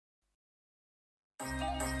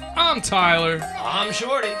I'm Tyler. I'm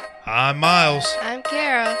Shorty. I'm Miles. I'm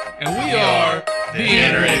Kara. And we are The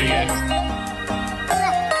Inner Idiot.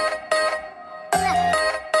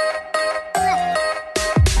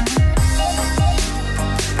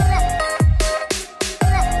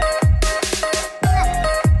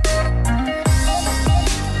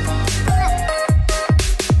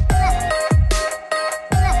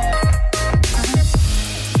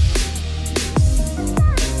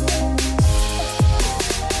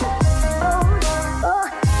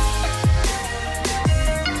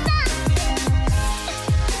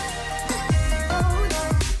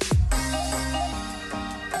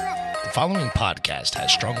 The following podcast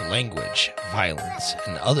has strong language, violence,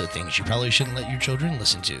 and other things you probably shouldn't let your children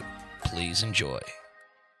listen to. Please enjoy.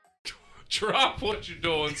 Drop what you're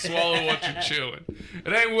doing, swallow what you're chewing.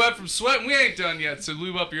 It ain't wet from sweating. We ain't done yet, so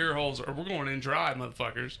lube up your ear holes or we're going in dry,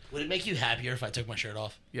 motherfuckers. Would it make you happier if I took my shirt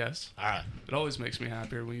off? Yes. All right. It always makes me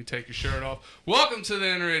happier when you take your shirt off. Welcome to the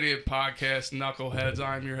Inner Idiot Podcast, Knuckleheads.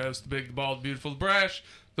 I'm your host, the big, the bald, the beautiful, the brash,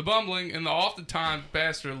 the bumbling, and the oftentimes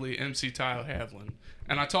bastardly MC Tyler Havlin.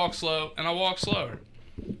 And I talk slow, and I walk slower.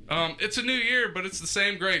 It's a new year, but it's the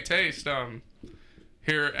same great taste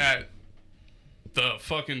here at the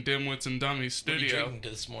fucking Dimwits and Dummies studio. What are you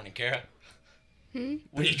drinking this morning, Kara?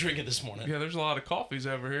 What are you drinking this morning? Yeah, there's a lot of coffees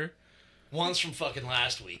over here. One's from fucking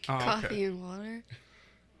last week. Oh, Coffee okay. and water.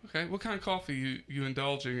 Okay, what kind of coffee you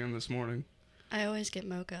indulging in this morning? I always get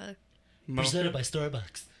mocha. Presented by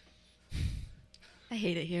Starbucks. I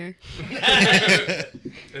hate it here. It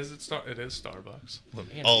is Starbucks.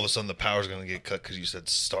 All of a sudden, the power's going to get cut because you said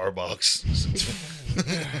Starbucks.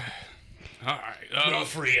 All right. No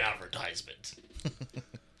free advertisement.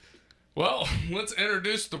 Well, let's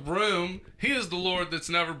introduce the room. He is the Lord that's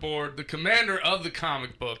never bored, the commander of the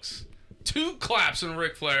comic books. 2 claps and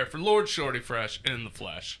Ric Flair for Lord Shorty Fresh in the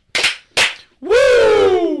flesh.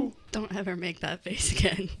 Woo! Don't ever make that face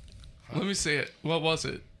again. Let me see it. What was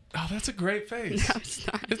it? Oh, that's a great face. No, it's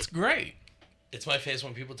not. It's great. It's my face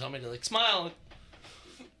when people tell me to like smile.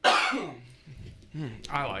 I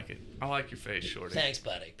like it. I like your face, Shorty. Thanks,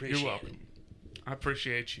 buddy. Appreciate You're welcome. it. I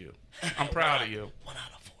appreciate you. I'm proud of you. 1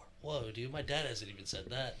 out of 4. Whoa, dude, my dad hasn't even said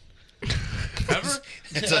that. Ever?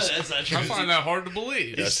 That's not true. I find that hard to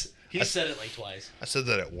believe. He said it like twice. I said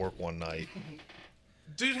that at work one night.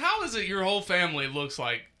 Dude, how is it your whole family looks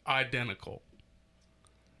like identical?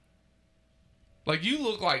 Like, you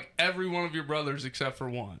look like every one of your brothers except for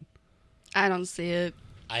one. I don't see it.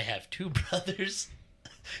 I have 2 brothers,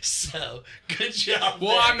 so good job.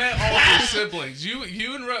 Well, there. I meant all of your siblings. You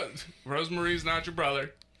and Rosemarie's not your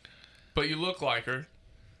brother, but you look like her.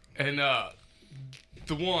 And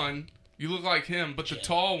the one, you look like him, but the Jim.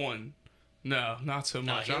 tall one, no, not so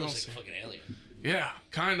Nah, much. he I don't looks see. like a fucking alien. Yeah,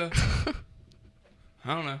 kind of.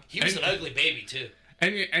 I don't know. He was an ugly baby too.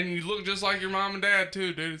 And you look just like your mom and dad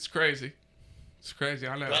too, dude. It's crazy. It's crazy.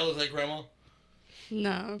 I know. Do I look like grandma? No.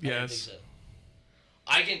 I don't Yes. think so.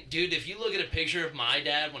 I can, dude. If you look at a picture of my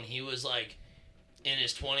dad when he was like in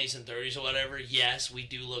his 20s and 30s or whatever, yes, we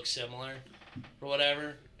do look similar or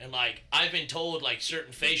whatever. And like I've been told, like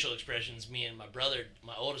certain facial expressions, me and my brother,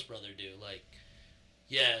 my oldest brother, do. Like,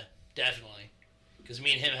 yeah, definitely, because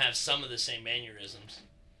me and him have some of the same mannerisms.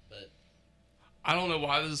 But I don't know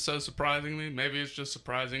why this is so surprising to me. Maybe it's just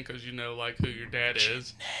surprising because you know, like, who your dad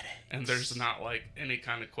is. And there's not, like, any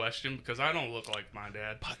kind of question because I don't look like my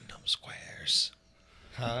dad. Putnam squares.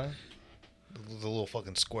 Huh? The little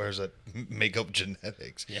fucking squares that make up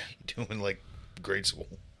genetics. Yeah. Doing, like, grade school.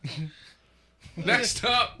 Next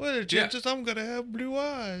up. Well, Yeah. just I'm going to have blue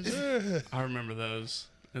eyes. I remember those.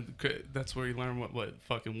 And that's where you learn what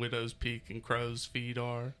fucking widow's peak and crow's feet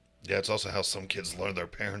are. Yeah, it's also how some kids learn their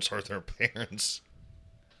parents are their parents.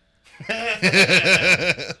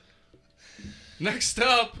 Next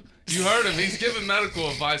up, you heard him. He's giving medical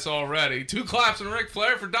advice already. 2 claps and Ric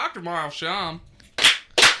Flair for Dr. Miles Sham.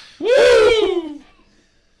 Woo!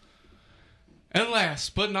 And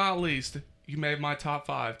last but not least, you made my top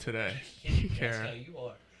 5 today. that's Karen. how you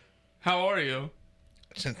are. How are you?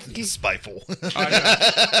 Spiteful.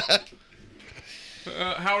 I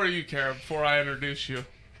know. How are you, Kara, before I introduce you?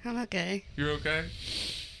 I'm okay. You're okay?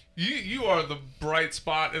 You are the bright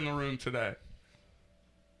spot in the room today.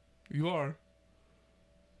 You are.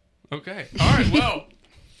 Okay. All right, well,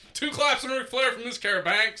 2 claps and Ric Flair from Miss Kara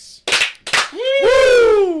Banks.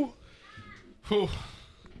 Woo! Whew.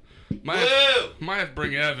 Might have to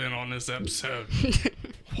bring Ev in on this episode.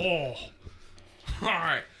 Oh. All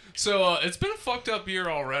right. So, it's been a fucked up year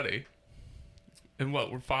already. And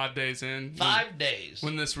what, we're 5 days in? 5 days.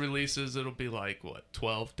 When this releases, it'll be like, what,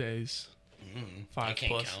 12 days? I Five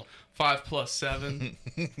can't plus count. 5 plus 7.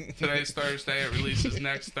 Today's Thursday. It releases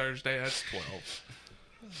next Thursday. That's 12.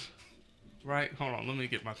 Right? Hold on. Let me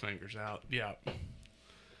get my fingers out. Yeah. I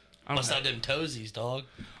don't Bust have- out them toesies, dog.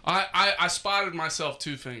 I spotted myself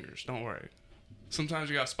 2 fingers. Don't worry. Sometimes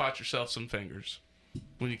you gotta spot yourself some fingers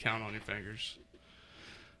when you count on your fingers.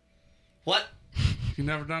 What? You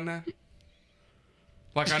never done that?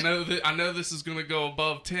 Like I know this is gonna go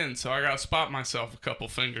above 10, so I gotta spot myself a couple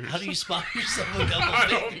fingers. How do you spot yourself a couple I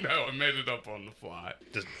fingers? don't know. I made it up on the fly.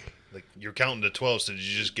 Like you're counting to 12, so did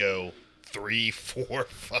you just go 3, 4,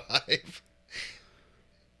 5?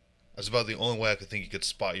 That's about the only way I could think you could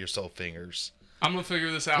spot yourself fingers. I'm gonna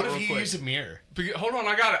figure this out What real if you quick. use a mirror? Hold on,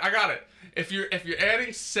 I got it. If you're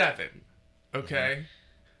adding 7, okay.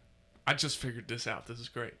 I just figured this out. This is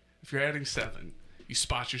great. If you're adding 7, you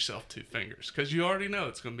spot yourself 2 fingers because you already know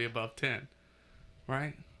it's gonna be above 10,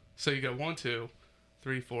 right? So you go 1, 2,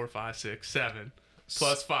 3, 4, 5, 6, 7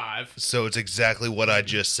 plus 5. So it's exactly what I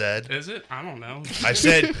just said. Is it? I don't know. I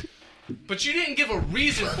said But you didn't give a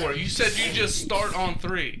reason for it. You said you just start on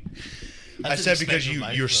 3. I said because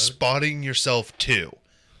you're spotting yourself 2.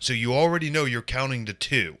 So you already know you're counting to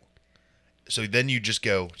 2. So then you just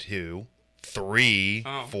go 2, 3,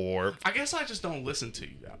 Oh. 4. I guess I just don't listen to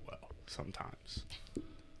you that well sometimes.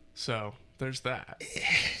 So there's that.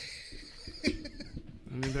 I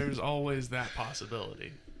mean, there's always that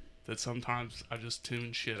possibility that sometimes I just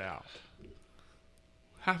tune shit out.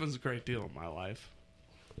 Happens a great deal in my life.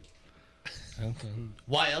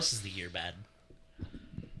 Why else is the year bad?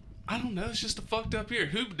 I don't know. It's just a fucked up year.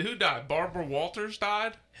 Who died? Barbara Walters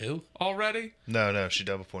died Who? already? No, she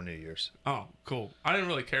died before New Year's. Oh, cool. I didn't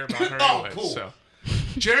really care about her Oh, anyway. cool. So,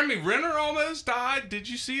 Jeremy Renner almost died. Did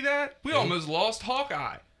you see that? We almost lost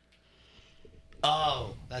Hawkeye.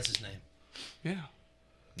 Oh, that's his name. Yeah.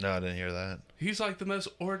 No, I didn't hear that. He's like the most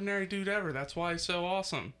ordinary dude ever. That's why he's so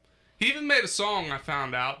awesome. He even made a song I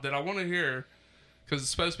found out that I want to hear because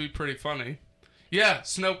it's supposed to be pretty funny. Yeah,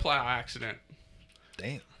 snowplow accident.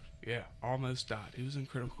 Damn. Yeah, almost died. He was in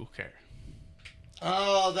critical care.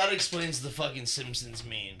 Oh, that explains the fucking Simpsons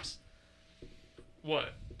memes.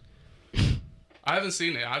 What? I haven't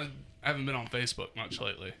seen it. I haven't been on Facebook much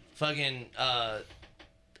lately. Fucking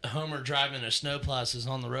Homer driving a snowplow says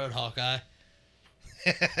on the road, Hawkeye.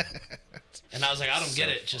 And I was like, I don't get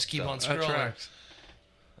it. Just keep on That scrolling. tracks.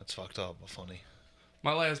 That's fucked up, but funny.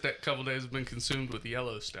 My last couple days have been consumed with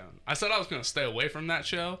Yellowstone. I said I was going to stay away from that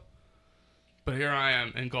show, but here I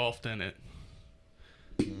am engulfed in it.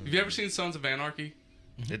 Have you ever seen Sons of Anarchy?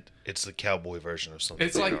 It's the cowboy version of something.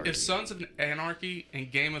 It's like if Sons of Anarchy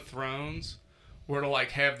and Game of Thrones were to like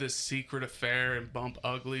have this secret affair and bump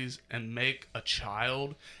uglies and make a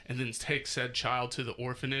child and then take said child to the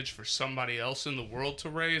orphanage for somebody else in the world to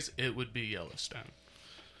raise, it would be Yellowstone.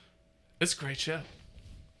 It's a great show.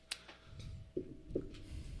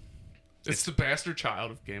 It's the bastard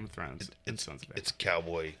child of Game of Thrones and Sons of Anarchy. It's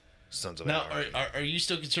cowboy Sons of Now, Anarchy. are you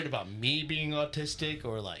still concerned about me being autistic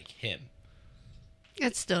or like him?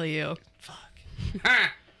 It's still you. Fuck.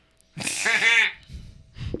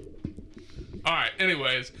 All right.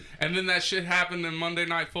 Anyways, and then that shit happened in Monday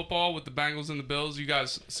Night Football with the Bengals and the Bills. You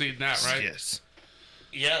guys seen that, right? Yes.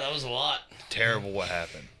 Yeah, that was a lot. Terrible what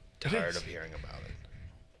happened. It Tired is. of hearing about it.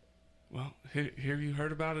 Well, here you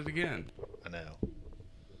heard about it again. I know.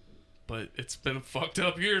 But it's been a fucked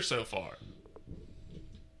up year so far.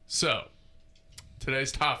 So,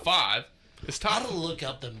 today's top 5 is How top. to look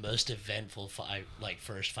up the most eventful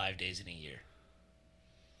first 5 days in a year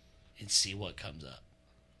and see what comes up.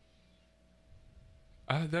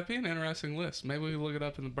 That'd be an interesting list. Maybe we look it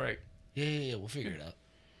up in the break. Yeah, we'll figure it out.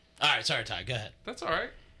 All right, sorry, Ty, go ahead. That's all right.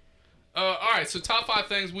 All right, so top 5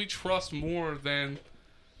 things we trust more than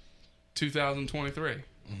 2023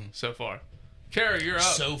 so far. Carrie, you're up.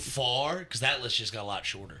 So far, because that list just got a lot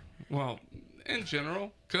shorter. Well, in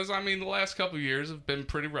general, because I mean the last couple of years have been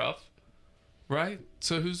pretty rough, right?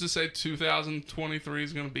 So who's to say 2023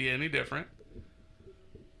 is going to be any different?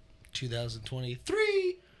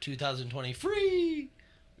 2023, 2023,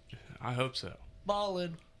 I hope so.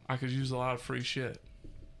 ballin', I could use a lot of free shit.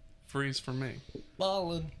 Freeze for me.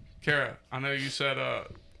 ballin'. Kara, I know you said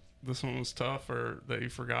this one was tough or that you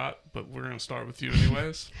forgot, but we're going to start with you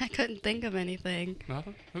anyways. I couldn't think of anything.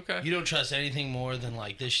 Nothing? Okay. You don't trust anything more than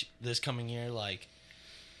like this coming year, like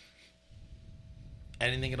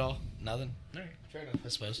anything at all? Nothing. All right, fair enough, I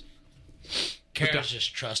suppose. Kara's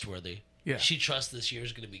just trustworthy. Yeah. She trusts this year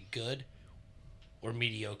is going to be good or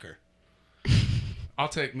mediocre. I'll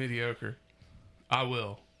take mediocre. I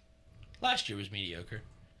will. Last year was mediocre.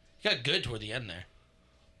 You got good toward the end there.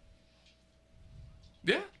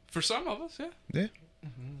 Yeah, for some of us, yeah. Yeah.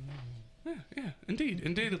 Yeah,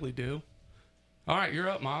 indeedly do. All right, you're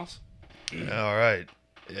up, Miles. All right.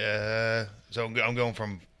 Yeah. So I'm going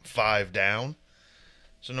from 5 down.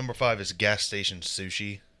 So number 5 is gas station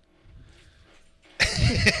sushi.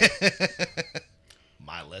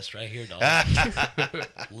 My list right here, dog.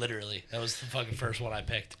 Literally, that was the fucking first one I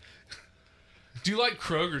picked. Do you like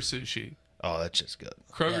Kroger sushi? Oh, that's just good.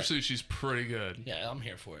 Kroger sushi's pretty good. Yeah, I'm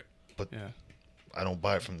here for it. But Yeah. I don't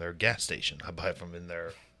buy it from their gas station. I buy it from in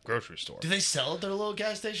their grocery store. Do they sell at their little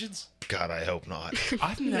gas stations? God, I hope not.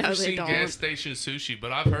 I've never they seen don't. gas station sushi,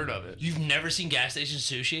 but I've heard of it. You've never seen gas station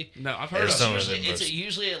sushi? No, I've heard There's of some it. of them. It's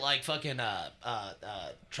usually at like fucking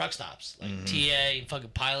truck stops, like Mm-hmm. TA and fucking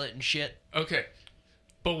Pilot and shit. Okay,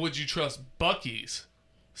 but would you trust Buc-ee's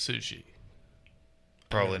sushi?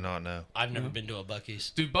 Probably not, no. I've never been to a Buc-ee's.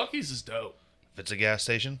 Dude, Buc-ee's is dope. If it's a gas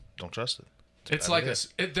station, don't trust it. It's like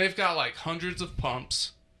they've got like hundreds of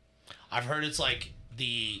pumps. I've heard it's like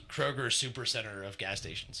the Kroger super center of gas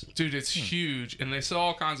stations. Dude, it's huge, and they sell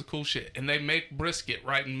all kinds of cool shit. And they make brisket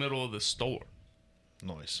right in the middle of the store.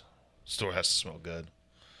 Noise. Store has to smell good.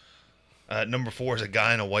 Number 4 is a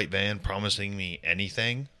guy in a white van promising me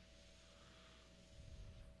anything.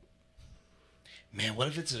 Man, what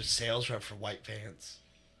if it's a sales rep for white vans?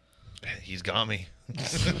 He's got me.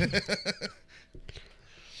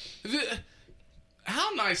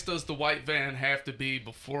 How nice does the white van have to be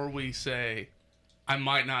before we say, I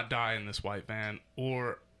might not die in this white van,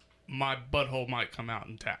 or my butthole might come out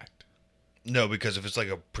intact? No, because if it's like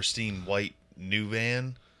a pristine white new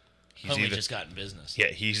van, he's Homie either just got in business.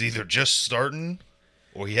 he's either just starting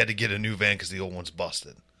or he had to get a new van because the old one's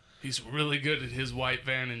busted. He's really good at his white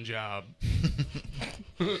vanning job.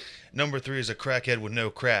 Number 3 is a crackhead with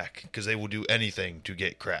no crack because they will do anything to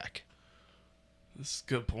get crack. This is a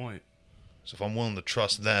good point. So if I'm willing to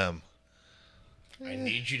trust them, I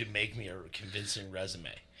need you to make me a convincing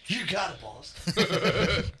resume. You got it, boss.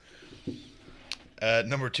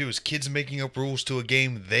 number 2 is kids making up rules to a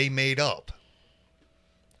game they made up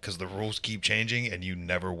because the rules keep changing and you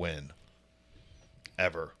never win.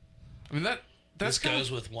 Ever. I mean, this This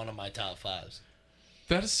goes with one of my top 5s.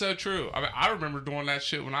 That is so true. I mean, I remember doing that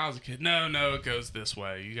shit when I was a kid. No, it goes this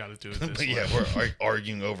way. You got to do it this But way. yeah, we're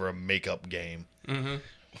arguing over a makeup game. Mm-hmm.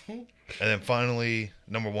 And then finally,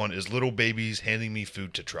 number 1 is little babies handing me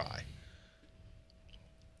food to try.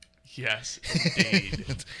 Yes, indeed.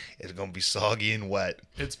 It's going to be soggy and wet.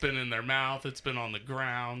 It's been in their mouth. It's been on the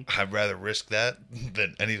ground. I'd rather risk that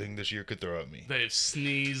than anything this year could throw at me. They've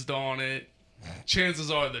sneezed on it.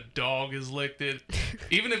 Chances are the dog has licked it.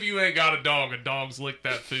 Even if you ain't got a dog's licked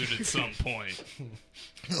that food at some point.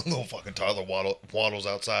 Little fucking toddler waddles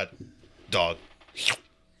outside. Dog.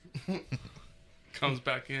 Comes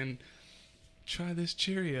back in. Try this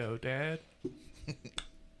Cheerio, Dad.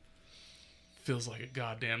 Feels like a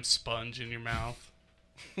goddamn sponge in your mouth.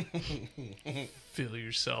 Feel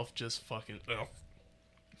yourself just fucking... Ugh.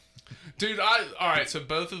 Dude, alright, so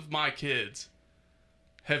both of my kids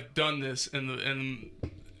have done this and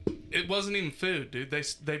it wasn't even food, dude.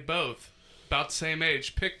 They both, about the same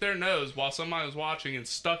age, picked their nose while somebody was watching and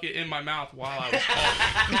stuck it in my mouth while I was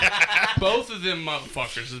talking. Both of them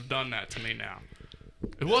motherfuckers have done that to me now.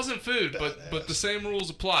 It wasn't food, but the same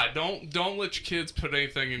rules apply. Don't let your kids put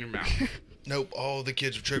anything in your mouth. Nope, all the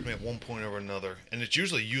kids have tricked me at one point or another. And it's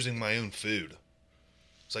usually using my own food.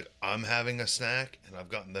 It's like I'm having a snack and I've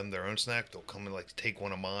gotten them their own snack. They'll come and like take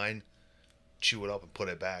one of mine, chew it up and put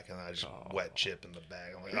it back, and I just wet chip in the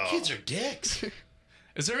bag. I'm like, Your kids are dicks.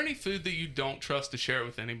 Is there any food that you don't trust to share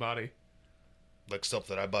with anybody? Like stuff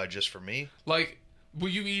that I buy just for me. Like, will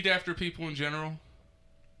you eat after people in general?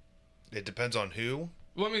 It depends on who.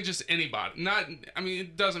 Well, I mean, just anybody.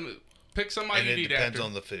 It doesn't... Pick somebody And you it eat depends after.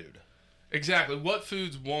 on the food. Exactly. What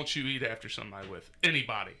foods won't you eat after somebody with?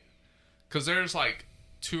 Anybody. Because there's like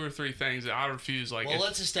 2 or 3 things that I refuse. Like, Well,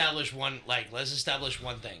 let's establish one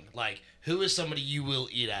thing. Like, who is somebody you will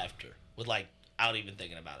eat after? Without even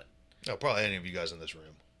thinking about it. No, probably any of you guys in this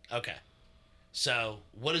room. Okay. So,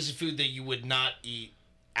 what is the food that you would not eat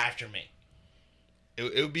after me?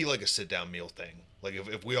 It would be like a sit-down meal thing. Like,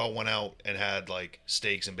 if we all went out and had, like,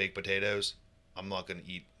 steaks and baked potatoes, I'm not going to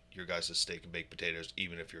eat your guys' steak and baked potatoes,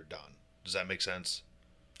 even if you're done. Does that make sense?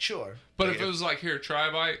 Sure. but like if it was like, here, try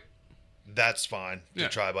a bite. That's fine to Yeah.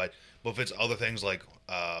 try bite. But if it's other things like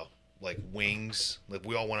wings, like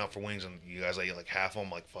we all went out for wings and you guys ate like half of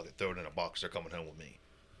them, like fuck it, throw it in a box. They're coming home with me.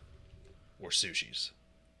 Or sushis.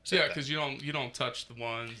 Same Yeah, thing. because you don't touch the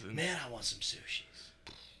ones. And Man, I want some sushis.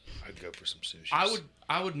 I'd go for some sushis.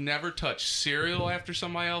 I would never touch cereal after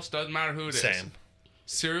somebody else. Doesn't matter who it is. Same.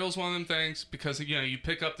 Cereal's one of them things because you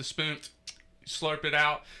pick up the spoon, you slurp it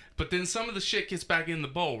out, but then some of the shit gets back in the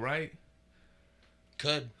bowl, right?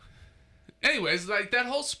 Could. Anyways, like that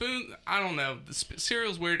whole spoon, I don't know. The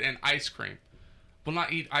cereal's weird, and ice cream. Will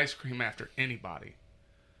not eat ice cream after anybody.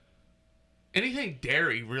 Anything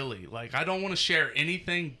dairy, really. Like, I don't want to share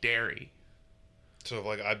anything dairy. So if,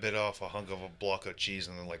 like, I bit off a hunk of a block of cheese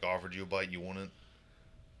and then, like, offered you a bite, you wouldn't?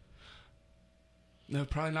 No,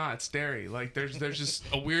 probably not. It's dairy. Like, there's just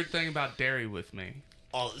a weird thing about dairy with me.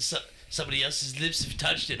 Oh, somebody else's lips have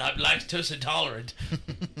touched it. I'm lactose intolerant.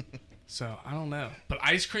 So, I don't know. But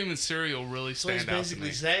ice cream and cereal really That's what he's stand out to basically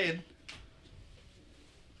me. saying.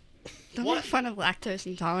 Don't What? make fun of lactose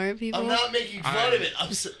intolerant people. I'm not making fun of it.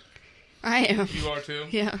 I am. You are too?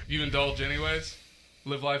 Yeah. You indulge anyways?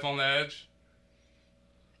 Live life on the edge?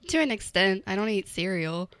 To an extent. I don't eat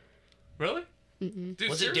cereal. Really? Mm-mm. Dude,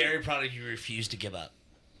 What's a cereal- dairy product you refuse to give up?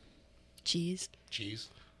 Cheese. Cheese.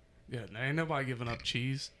 Yeah, no, ain't nobody giving up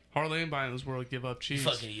cheese. Hardly anybody in this world give up You cheese.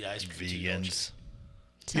 fucking eat ice cream. too, don't you? Vegans.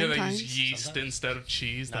 Yeah, they Sometimes. use yeast Sometimes. instead of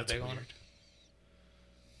cheese. Not That's big on weird. it.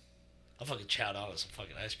 I'll fucking chow down on some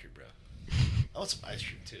fucking ice cream, bro. I want some ice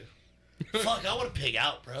cream too. Fuck, I want to pig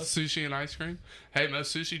out, bro. Sushi and ice cream? Hey,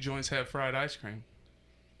 most sushi joints have fried ice cream.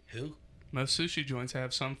 Who? Most sushi joints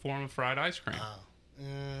have some form of fried ice cream.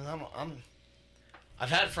 I've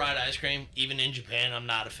had fried ice cream, even in Japan. I'm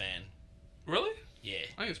not a fan. Really? Yeah.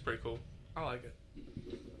 I think it's pretty cool. I like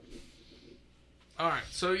it. Alright,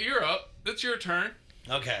 so you're up. It's your turn.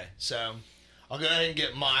 Okay, so I'll go ahead and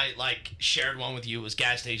get my like shared one with you. It was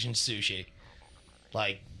gas station sushi.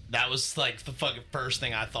 Like that was like the fucking first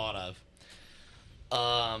thing I thought of.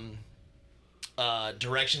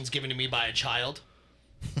 Directions given to me by a child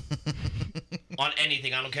on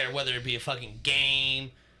anything. I don't care whether it be a fucking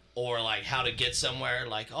game or like how to get somewhere.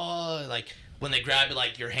 Like like when they grab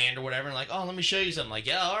like your hand or whatever, and like let me show you something. Like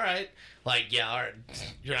all right. Like all right.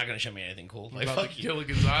 You're not gonna show me anything cool. Like About fuck to you.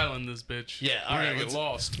 Gilligan's Island, this bitch. Yeah, We're alright, gonna get let's-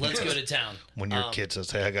 lost. Let's go to town. When your kid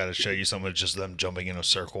says, hey, I got to show you something, it's just them jumping in a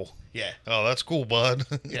circle. Yeah. Oh, that's cool, bud.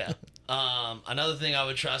 Yeah. Another thing I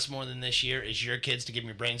would trust more than this year is your kids to give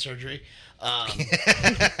me brain surgery.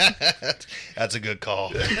 That's a good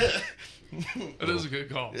call. It is a good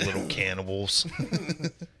call. Little cannibals.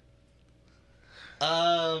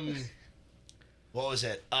 What was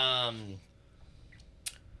it?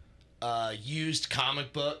 Used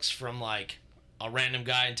comic books from like a random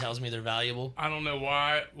guy and tells me they're valuable. I don't know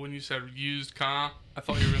why when you said used I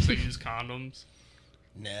thought you were gonna say used condoms.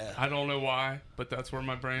 Nah. I don't know why, but that's where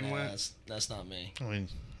my brain Nah, went. that's not me. I mean,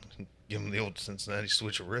 give them the old Cincinnati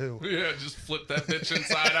switcheroo. Yeah, just flip that bitch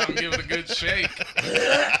inside out and give it a good shake.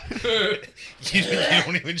 You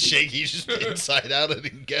don't even shake, you just inside out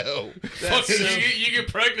it and go. Fuck it, you get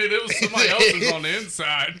pregnant, it was somebody else's on the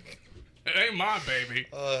inside. It ain't my baby.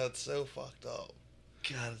 Oh, that's so fucked up.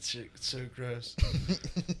 God, it's so gross.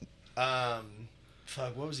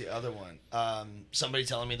 Fuck, what was the other one? Somebody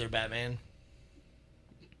telling me they're Batman.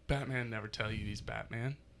 Batman never tell you he's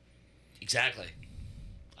Batman. Exactly.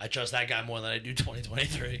 I trust that guy more than I do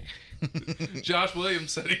 2023. Josh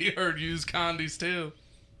Williams said he heard used condies too.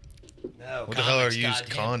 No, What the hell are comics, used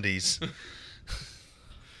goddamn. condies?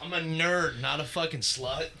 I'm a nerd, not a fucking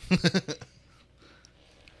slut.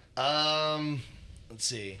 Let's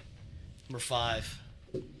see. Number 5.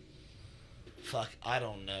 Fuck, I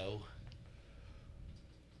don't know.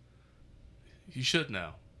 You should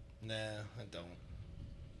know. Nah, I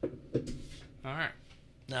don't. All right,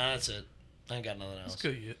 Nah, that's it. I ain't got nothing else. that's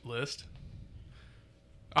a good list.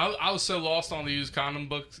 I was so lost on the used condom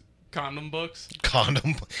books.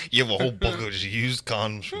 Condom. You have a whole book of just used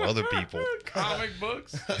condoms from other people. Comic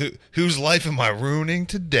books. Whose life am I ruining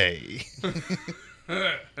today?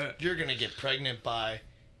 You're gonna get pregnant by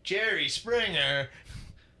Jerry Springer.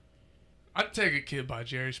 I'd take a kid by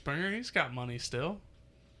Jerry Springer. He's got money still.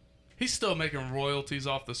 He's still making royalties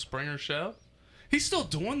off the Springer show. He's still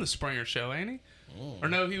doing the Springer show, ain't he? Or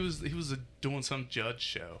no, he was doing some judge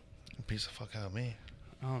show. Piece of fuck out of me.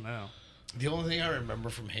 I don't know. The only thing I remember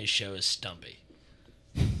from his show is Stumpy.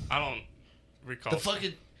 I don't recall.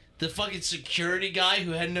 The fucking security guy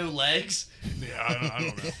who had no legs. Yeah, I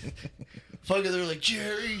don't know. Fucking, they were like,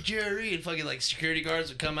 Jerry, and fucking like security guards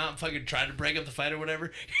would come out and fucking try to break up the fight or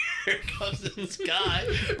whatever. Here comes this guy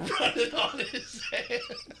running on his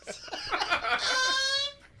hands.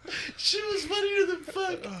 Shit was funnier than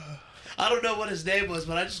fuck. I don't know what his name was,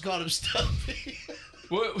 but I just called him Stumpy.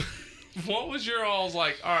 What was your all's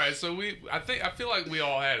like? All right, so I feel like we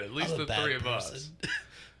all had it, at least I'm a the bad three of us.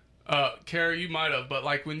 person. Carrie, you might have, but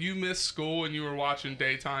like when you missed school and you were watching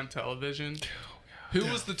daytime television, who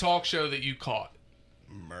was the talk show that you caught?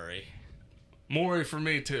 Murray. Maury for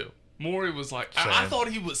me too. Maury was like, I Same. thought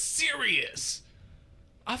he was serious.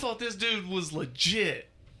 I thought this dude was legit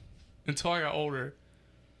until I got older.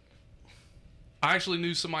 I actually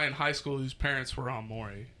knew somebody in high school whose parents were on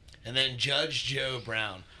Maury. And then Judge Joe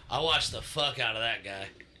Brown. I watched the fuck out of that guy.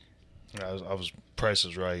 I was Price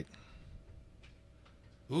is Right.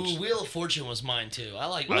 Ooh, Wheel of Fortune was mine too.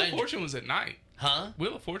 Wheel of Fortune was at night. Huh?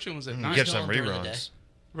 Wheel of Fortune was at You night. get some During the day. reruns.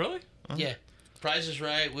 Really? Yeah. Price is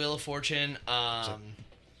Right, Wheel of Fortune. So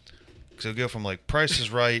it'll go from like Price is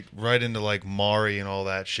Right into like Maury and all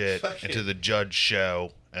that shit Fucking- into the Judge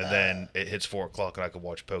show, and then it hits 4:00 and I could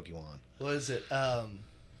watch Pokemon. what is it?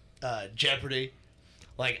 Jeopardy.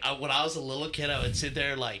 Like, when I was a little kid, I would sit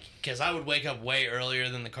there, like, because I would wake up way earlier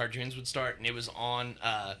than the cartoons would start, and it was on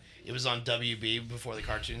WB before the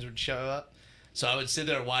cartoons would show up. So I would sit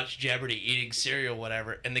there and watch Jeopardy eating cereal,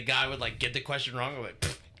 whatever, and the guy would, like, get the question wrong. I'm like,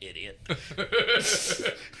 idiot.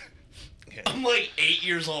 I'm like 8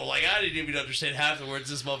 years old. Like, I didn't even understand half the words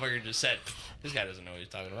this motherfucker just said. This guy doesn't know what he's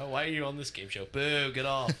talking about. Why are you on this game show? Boo, get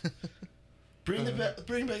off. Bring back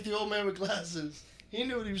the old man with glasses. He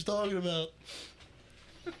knew what he was talking about.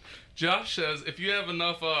 Josh says if you have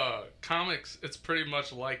enough comics, it's pretty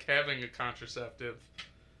much like having a contraceptive.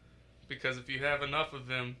 Because if you have enough of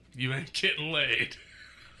them, you ain't getting laid.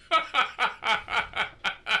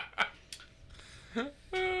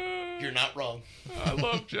 You're not wrong. I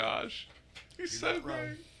love Josh. He's so not wrong.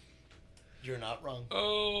 great. You're not wrong.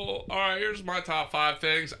 Oh, all right. Here's my top 5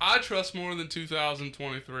 things I trust more than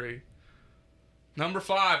 2023. Number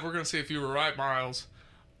 5. We're gonna see if you were right, Miles.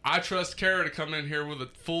 I trust Kara to come in here with a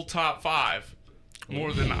full top 5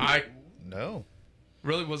 more than I. No.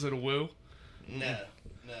 Really, was it a woo? No.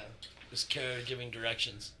 It's Kara giving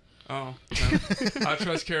directions. Oh, no. I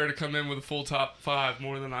trust Kara to come in with a full top 5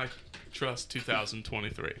 more than I trust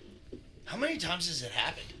 2023. How many times has it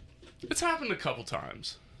happened? It's happened a couple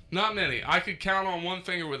times. Not many. I could count on one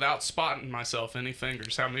finger without spotting myself any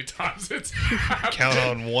fingers how many times it's happened. Count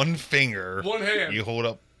on one finger. One hand. You hold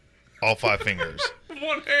up all 5 fingers.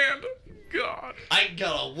 One hand. God. I can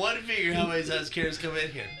count on one finger how many times Kara's come in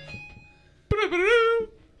here.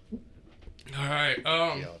 All right. The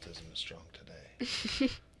autism is strong today.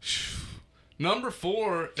 Number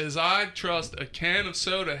 4 is I trust a can of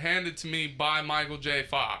soda handed to me by Michael J.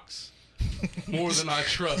 Fox more than I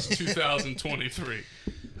trust 2023.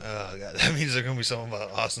 Oh god, that means there's gonna be something about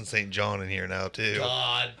Austin St. John in here now too.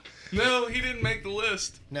 God. No, he didn't make the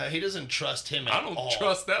list. No, he doesn't trust him at I don't all.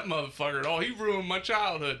 trust that motherfucker at all. He ruined my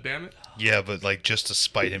childhood, damn it. Yeah, but like just to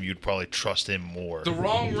spite him, you'd probably trust him more. The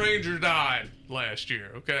wrong Ranger died last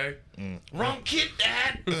year, okay? Wrong kid,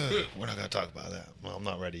 Dad. We're not gonna talk about that. Well, I'm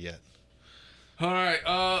not ready yet. All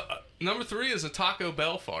right, number 3 is a Taco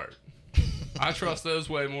Bell fart. I trust those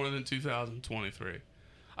way more than 2023.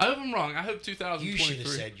 I hope I'm wrong. I hope 2023. You should have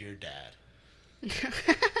said your dad.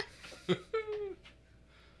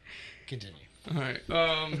 Continue. All right.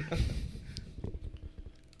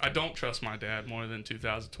 I don't trust my dad more than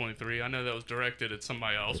 2023. I know that was directed at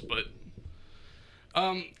somebody else, but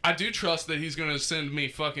I do trust that he's gonna send me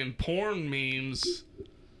fucking porn memes.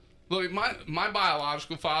 Look, my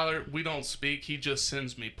biological father, we don't speak. He just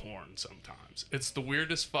sends me porn sometimes. It's the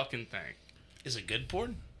weirdest fucking thing. Is it good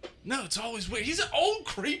porn? No, it's always weird. He's an old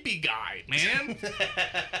creepy guy, man.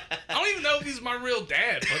 I don't even know if he's my real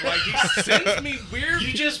dad, but like he sends me weird.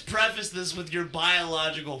 You just prefaced this with your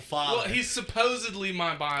biological father. Well, he's supposedly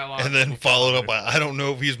my biological. And then followed up father. by, I don't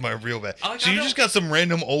know if he's my real dad. Like, So I you don't- just got some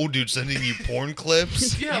random old dude sending you porn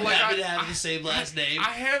clips? Yeah, you like happen to I have the same last name.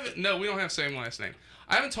 I haven't. No, we don't have the same last name.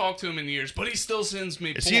 I haven't talked to him in years, but he still sends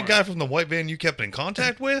me. Is porn. he a guy from the white van you kept in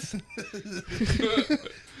contact with?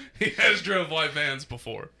 He has drove white vans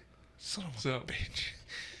before. Son of a So, bitch.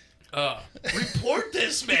 Report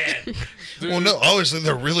this man. dude, Well, no, obviously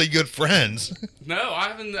they're really good friends. no, I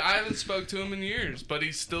haven't spoke to him in years, but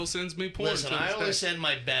he still sends me porn. Listen, to I this only day. send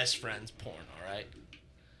my best friends porn, alright?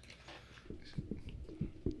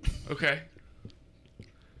 Okay.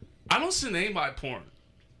 I don't send anybody porn.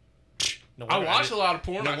 No I wonder watch a didn't- lot of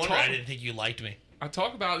porn. No I wonder talk, I didn't think you liked me. I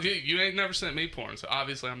talk about you. You ain't never sent me porn, so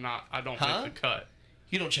obviously I'm not. I don't Huh? make the cut.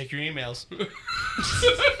 You don't check your emails.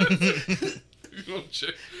 You don't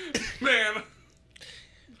check, man.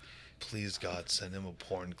 Please, God, send him a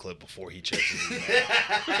porn clip before he checks his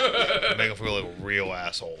email. Make him feel like a real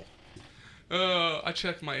asshole. I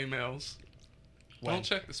check my emails. When? Don't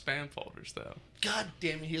check the spam folders though. God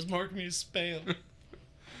damn it, he has marked me as spam.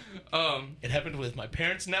 Um, It happened with my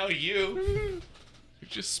parents, now you. you're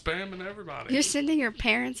just spamming everybody. You're sending your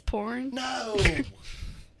parents porn? No!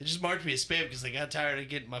 It just marked me as spam because they got tired of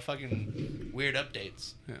getting my fucking weird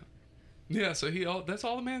updates. Yeah, so that's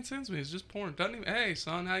all the man sends me is just porn. Doesn't even, hey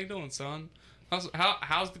son, how you doing, son? How's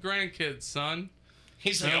the grandkids, son?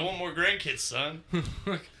 He's like, I want more grandkids, son.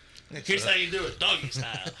 Like, Here's how you do it, doggy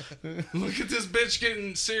style. Look at this bitch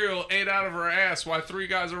getting cereal ate out of her ass while 3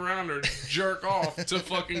 guys around her jerk off to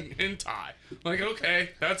fucking hentai. Like, okay,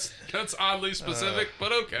 that's oddly specific,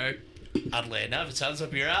 but okay. Oddly enough, it sounds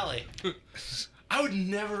up your alley. I would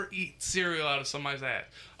never eat cereal out of somebody's ass.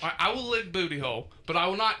 I will lick booty hole, but I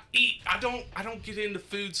will not eat. I don't get into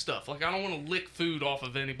food stuff. Like, I don't want to lick food off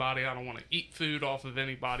of anybody. I don't want to eat food off of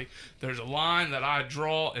anybody. There's a line that I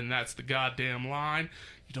draw, and that's the goddamn line.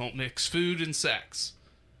 You don't mix food and sex.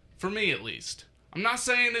 For me, at least. I'm not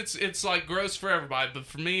saying it's like gross for everybody, but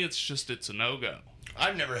for me, it's a no-go.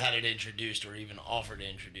 I've never had it introduced or even offered to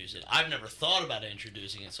introduce it. I've never thought about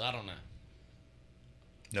introducing it, so I don't know.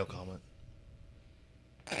 No comment.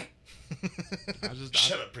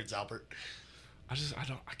 Shut up, Prince Albert. I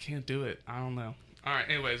can't do it. I don't know. All right,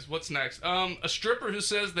 anyways, what's next? A stripper who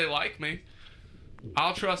says they like me.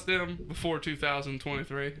 I'll trust them before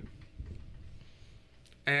 2023.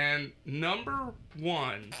 And number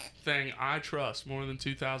one thing I trust more than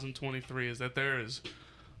 2023 is that there is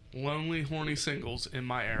lonely, horny singles in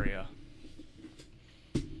my area.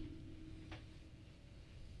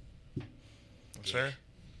 That's fair.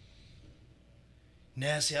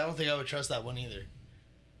 Nah, see, I don't think I would trust that one either.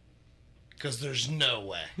 Because there's no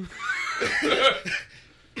way.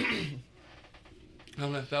 I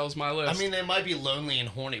don't know, that was my list. I mean, they might be lonely and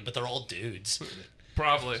horny, but they're all dudes.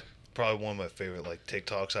 Probably. Probably one of my favorite like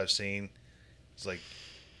TikToks I've seen. It's like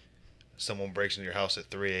someone breaks into your house at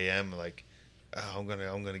 3 a.m. like, oh, I'm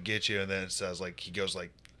gonna get you, and then it says like he goes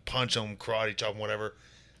like punch him, karate chop him, whatever.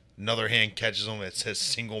 Another hand catches him. It says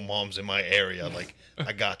single moms in my area. Like,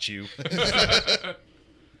 I got you.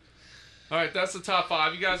 All right, that's the top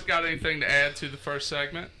 5. You guys got anything to add to the first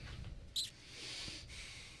segment?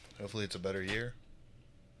 Hopefully it's a better year.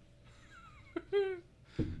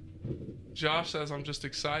 Josh says, I'm just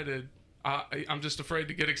excited. I'm just afraid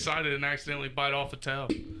to get excited and accidentally bite off a toe.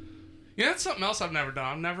 Yeah, that's something else I've never done.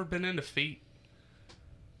 I've never been into feet.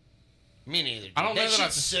 Me neither. Dude. I don't know that that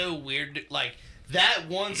shit's so weird. Like, that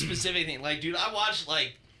one specific thing. Like, dude, I watched,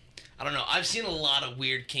 like, I don't know. I've seen a lot of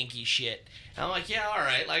weird, kinky shit. And I'm like, yeah, all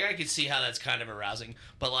right. Like, I could see how that's kind of arousing.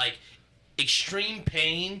 But, like, extreme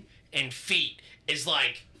pain and feet is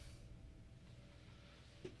like,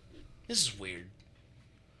 this is weird.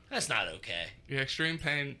 That's not okay. Yeah, extreme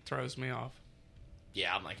pain throws me off.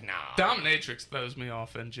 Yeah, I'm like, nah. Dominatrix throws me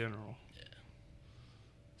off in general. Yeah.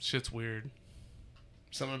 Shit's weird.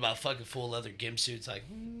 Something about fucking full leather gimp suits, like,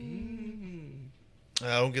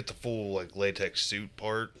 I don't get the full like latex suit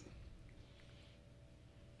part.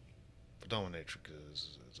 But dominatrix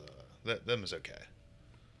is them is okay.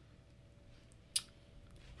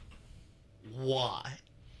 why?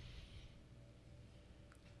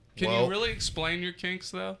 Can Well- you really explain your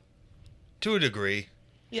kinks though? To a degree.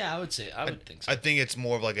 Yeah, I would think so. I think it's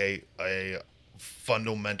more of like a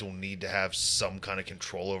fundamental need to have some kind of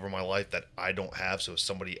control over my life that I don't have, so if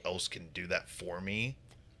somebody else can do that for me,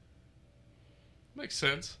 Makes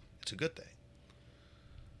sense. it's a good thing.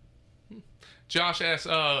 Josh asks,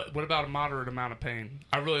 what about a moderate amount of pain?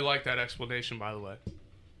 I really like that explanation, by the way.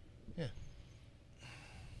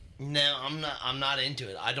 No, I'm not into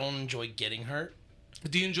it. I don't enjoy getting hurt.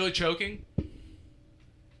 Do you enjoy choking?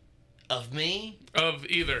 Of me, Of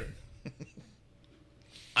either.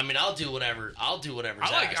 I mean, I'll do whatever.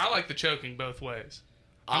 I like the choking both ways.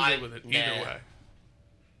 I'm good with it either way.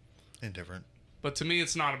 Indifferent. But to me,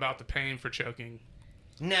 it's not about the pain for choking.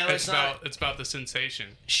 No, It's it's not. about the sensation.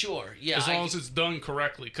 Sure, yeah. As long as it's done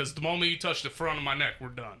correctly. Because the moment you touch the front of my neck, we're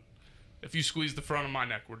done. If you squeeze the front of my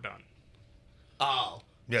neck, we're done. Oh.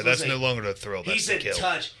 Yeah, So that's it's no like- longer the thrill. He That's the said kill.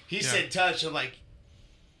 touch. He Yeah. said touch. I'm like,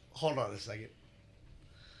 hold on a second.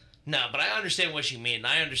 No, but I understand what you mean.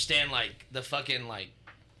 I understand, like, the fucking, like,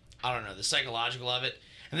 I don't know, the psychological of it.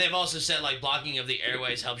 And they've also said, like, blocking of the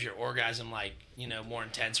airways helps your orgasm, like, you know, more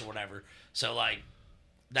intense or whatever. So, like,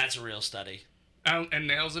 that's a real study. And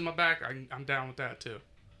nails in my back, I'm down with that too.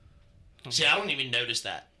 See, I don't even notice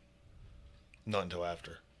that. Not until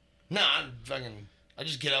after. No, I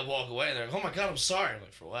just get up, walk away, and they're like, oh my God, I'm sorry. I'm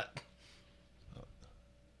like, for what?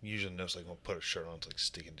 You usually notice like when I put a shirt on, it's like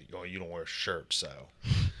sticking to you. Oh, you don't wear a shirt, so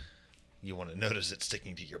you want to notice it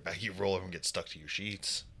sticking to your back. You roll over and get stuck to your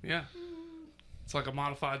sheets. Yeah. It's like a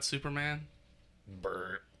modified Superman.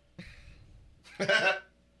 Bert.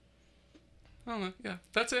 I don't know. Yeah,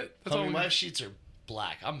 that's it. That's all. My sheets are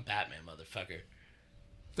black. I'm Batman, motherfucker.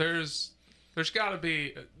 There's got to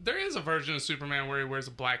be. There is a version of Superman where he wears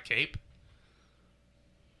a black cape.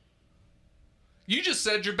 You just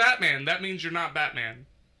said you're Batman. That means you're not Batman.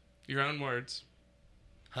 Your own words.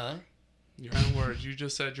 Huh? Your own words. You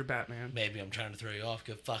just said you're Batman. Maybe I'm trying to throw you off.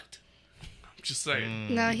 Get fucked. Just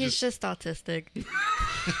saying. No, he's just autistic.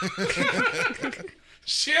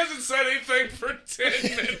 She hasn't said anything for 10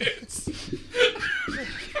 minutes.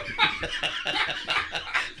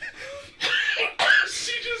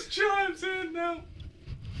 She just chimes in now.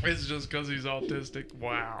 It's just because he's autistic.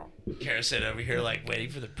 Wow. Kara said over here, like, waiting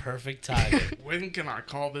for the perfect time. When can I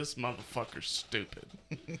call this motherfucker stupid?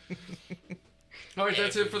 All right,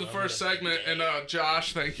 that's it for the first segment. And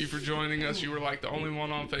Josh, thank you for joining us. You were like the only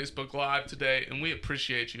one on Facebook Live today, and we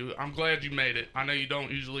appreciate you. I'm glad you made it. I know you don't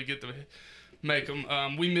usually get to make them.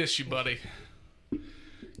 We miss you, buddy.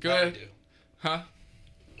 Go ahead. Huh?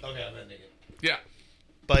 Okay, I'm ending it. Yeah.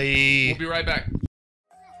 Bye. We'll be right back.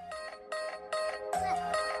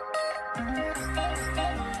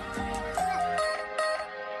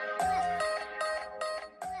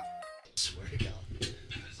 Swear to God.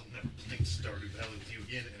 I'll never play Stardew Valley with you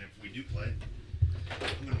again, and if we do play,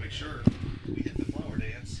 I'm gonna make sure we hit the flower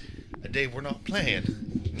dance. A day we're not playing.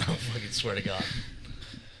 No, fucking swear to God.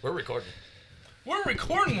 We're recording. We're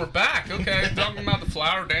recording. We're back. Okay. Talking about the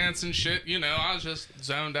flower dance and shit. You know, I was just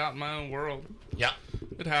zoned out in my own world. Yeah.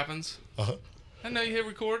 It happens. Uh-huh. I know you hit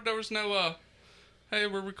record. There was no, hey,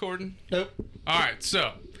 we're recording. Nope. All right.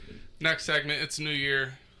 So, next segment. It's New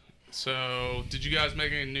Year. So, did you guys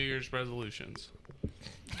make any New Year's resolutions?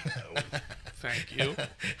 No. Thank you.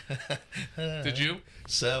 Did you?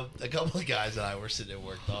 So, a couple of guys and I were sitting at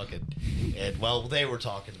work talking, and, well, they were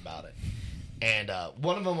talking about it. And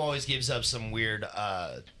one of them always gives up some weird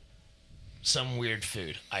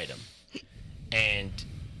food item, and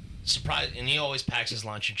and he always packs his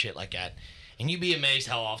lunch and shit like that. And you'd be amazed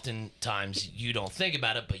how often times you don't think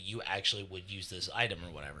about it, but you actually would use this item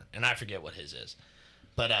or whatever. And I forget what his is,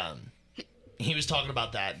 but he was talking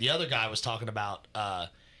about that. The other guy was talking about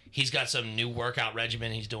he's got some new workout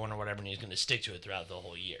regimen he's doing or whatever, and he's going to stick to it throughout the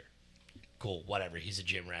whole year. Cool, whatever. He's a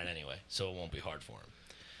gym rat anyway, so it won't be hard for him.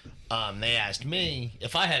 They asked me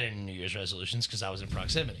if I had any New Year's resolutions because I was in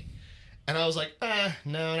proximity. And I was like,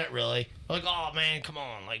 no, not really. Like, oh, man, come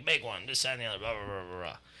on. Like, make one. This, that, and the other. Blah, blah, blah, blah,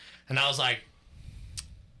 blah. And I was like,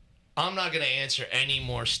 I'm not going to answer any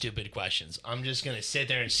more stupid questions. I'm just going to sit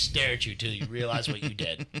there and stare at you till you realize what you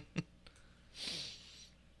did.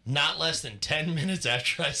 Not less than 10 minutes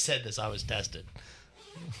after I said this, I was tested.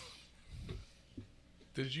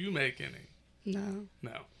 Did you make any? No.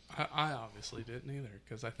 No. I obviously didn't either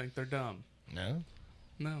because I think they're dumb. No?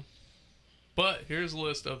 No. But here's a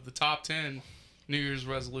list of the top 10 New Year's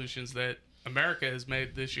resolutions that America has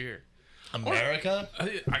made this year. America?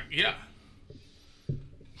 Yeah.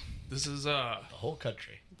 This is The whole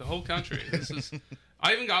country. the whole country. This is.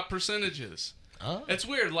 I even got percentages. Oh. It's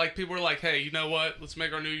weird. Like people are like, "Hey, you know what? Let's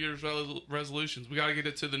make our New Year's resolutions. We got to get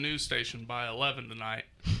it to the news station by 11 tonight."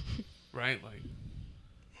 Right? Like,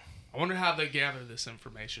 I wonder how they gather this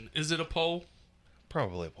information. Is it a poll?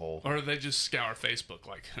 Probably a poll. Or do they just scour Facebook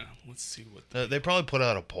like, let's see what... They probably put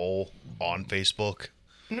out a poll on Facebook.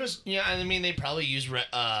 Yeah, I mean, they probably use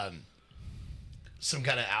some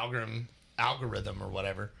kind of algorithm or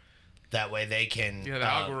whatever. That way they can... Yeah, the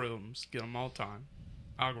algorithms. Get them all the time.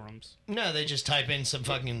 Algorithms. No, they just type in some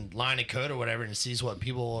fucking line of code or whatever and it sees what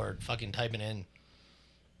people are fucking typing in.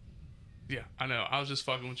 Yeah, I know. I was just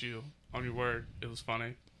fucking with you on your word. It was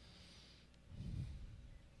funny.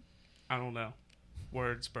 I don't know.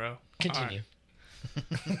 Words, bro. Continue.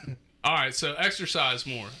 All right, so exercise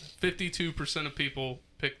more. 52% of people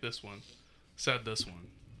picked this one. Said this one.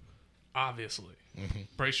 Obviously. Mm-hmm.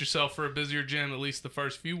 Brace yourself for a busier gym at least the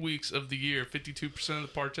first few weeks of the year. 52% of the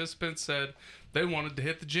participants said they wanted to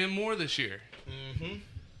hit the gym more this year. Mm-hmm.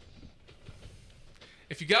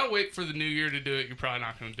 If you got to wait for the new year to do it, you're probably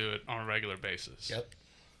not going to do it on a regular basis. Yep.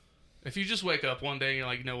 If you just wake up one day and you're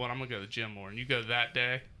like, you know what, I'm going to go to the gym more, and you go that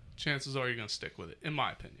day, chances are you're going to stick with it, in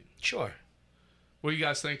my opinion. Sure. What do you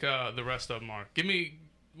guys think the rest of them are?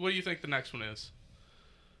 What do you think the next one is?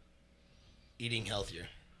 Eating healthier.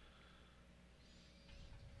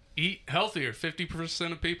 Eat healthier,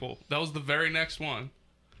 50% of people. That was the very next one.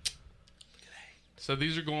 Look at that. So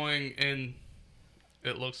these are going in,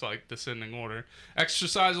 it looks like, descending order.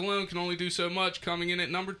 Exercise alone can only do so much. Coming in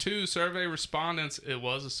at number 2, survey respondents, it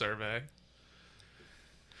was a survey,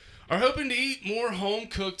 are hoping to eat more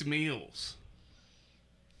home-cooked meals.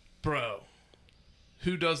 Bro,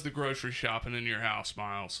 who does the grocery shopping in your house,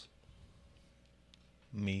 Miles?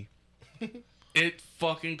 Me. It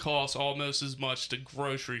fucking costs almost as much to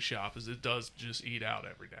grocery shop as it does to just eat out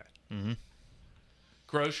every day. Mm-hmm.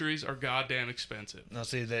 Groceries are goddamn expensive. Now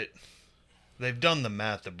see that they've done the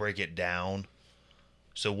math to break it down.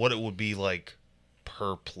 So what it would be like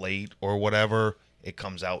per plate or whatever, it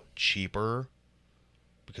comes out cheaper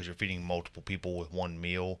because you're feeding multiple people with one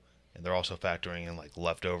meal And they're also factoring in like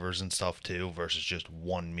leftovers and stuff too, versus just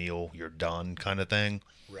one meal, you're done kind of thing.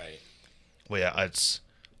 Right. Well, yeah, it's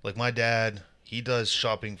like my dad, he does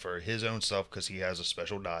shopping for his own stuff because he has a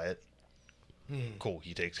special diet. Cool.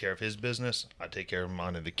 He takes care of his business. I take care of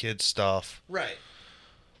mine and the kids' stuff. Right.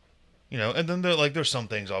 You know, and then there's some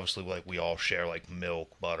things obviously like we all share, like milk,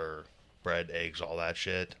 butter, bread, eggs, all that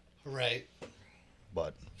shit. Right.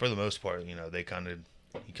 But for the most part, you know, he kind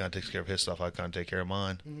of takes care of his stuff. I kind of take care of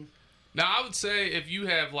mine. Now, I would say if you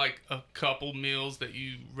have like a couple meals that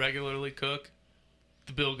you regularly cook,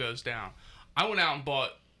 the bill goes down. I went out and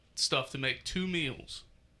bought stuff to make 2 meals.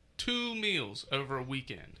 2 meals over a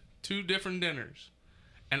weekend. 2 different dinners.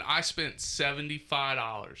 And I spent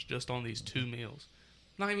 $75 just on these 2 meals.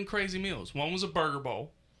 Not even crazy meals. One was a burger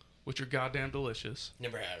bowl, which are goddamn delicious.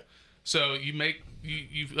 Never had it. So you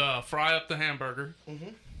fry up the hamburger. Mm-hmm.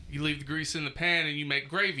 You leave the grease in the pan and you make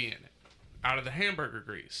gravy in it out of the hamburger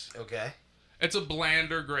grease. Okay. It's a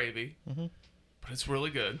blander gravy, but it's really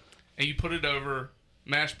good. And you put it over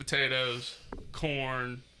mashed potatoes,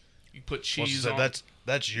 corn. You put cheese on.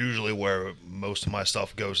 That's usually where most of my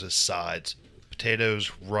stuff goes as sides: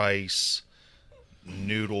 potatoes, rice,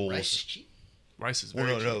 noodles. Rice is cheap. Rice is Well,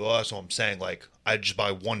 very cheap. no, that's what I'm saying. Like, I just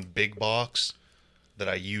buy one big box that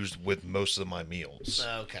I used with most of my meals.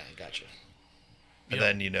 Okay, gotcha. And Yep.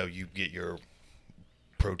 then, you know, you get your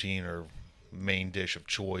protein or main dish of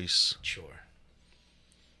choice. Sure.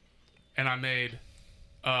 And I made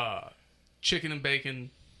chicken and bacon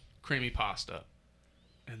creamy pasta.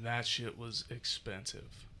 And that shit was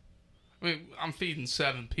expensive. I mean, I'm feeding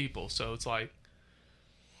 7 people, so it's like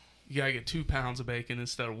you gotta get 2 pounds of bacon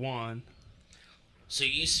instead of 1. So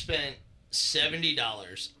you spent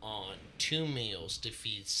 $70 on 2 meals to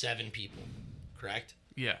feed 7 people, correct?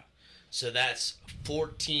 Yeah. So that's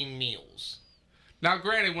 14 meals. Now,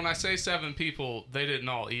 granted, when I say 7 people, they didn't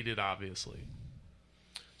all eat it, obviously.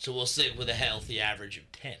 So we'll stick with a healthy average of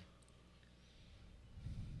 10.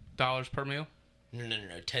 Dollars per meal?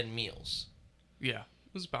 No, 10 meals. Yeah.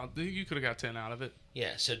 It was about, you could have got 10 out of it.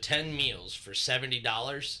 Yeah, so 10 meals for $70.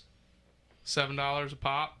 $7 a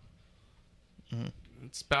pop.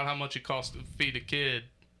 It's about how much it costs to feed a kid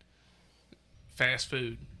fast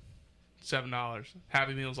food. $7.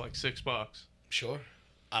 Happy Meal's like $6. Sure.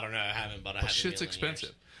 I don't know. I haven't, but I But haven't. shit's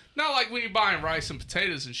expensive. Not like when you're buying rice and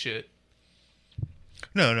potatoes and shit.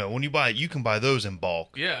 No. When you buy it, you can buy those in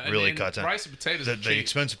bulk. Yeah, really and cuts down. rice and potatoes The are cheap.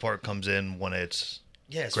 expensive part comes in when it's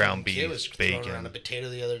Yeah, it's ground fucking kid beef, was throwing bacon. around a potato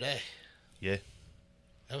the other day. Yeah.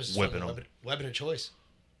 That was his Whipping fucking 'em. weapon of choice.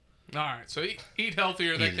 All right, so eat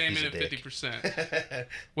healthier. That came He's in a at dick. 50%.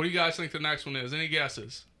 What do you guys think the next one is? Any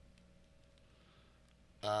guesses?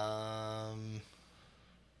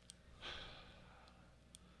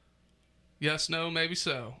 Yes, no, maybe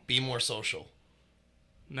so. Be more social.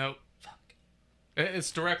 Nope. Fuck.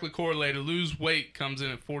 It's directly correlated. Lose weight comes in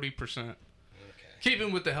at 40%. Okay.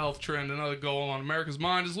 Keeping with the health trend, another goal on America's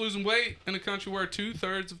mind is losing weight. In a country where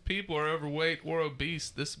 2/3 of people are overweight or obese,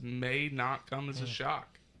 this may not come as a shock.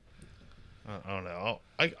 I don't know.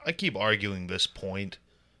 I keep arguing this point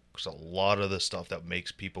because a lot of the stuff that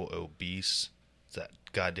makes people obese is that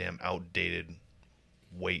goddamn outdated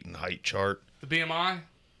weight and height chart. The BMI?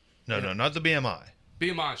 No, not the BMI.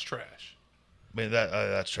 BMI is trash. I mean,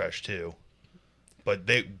 that's trash too. But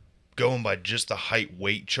they going by just the height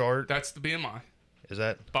weight chart. That's the BMI. Is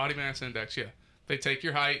that? Body mass index, yeah. They take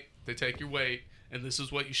your height, they take your weight, and this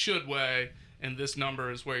is what you should weigh, and this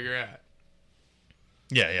number is where you're at.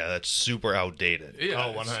 Yeah, that's super outdated. Yeah,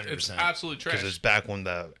 Oh, 100%. It's absolute trash. Because it's back when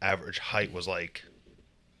the average height was like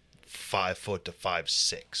 5 foot to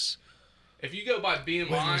 5'6". If you go by BMI,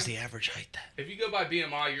 When was the average height then? if you go by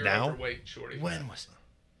BMI, you're Now? overweight, shorty. When was it?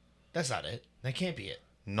 That's not it. That can't be it.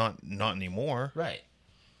 Not anymore. Right.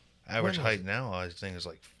 Average When was height now, I think, is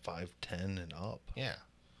like 5'10" and up. Yeah.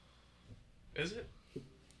 Is it?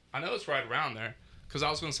 I know it's right around there. Because I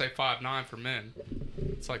was going to say 5'9" for men.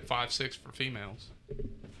 It's like 5'6" for females.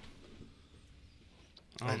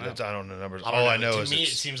 I don't know. I don't know the numbers. I don't All know. I know to is me, it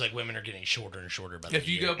it's, seems like women are getting shorter and shorter by the If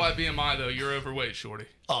you year. go by BMI, though, you're overweight, shorty.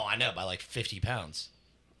 Oh, I know, by like 50 pounds.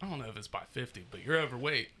 I don't know if it's by 50, but you're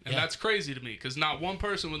overweight. And Yeah. that's crazy to me because not one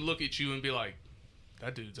person would look at you and be like,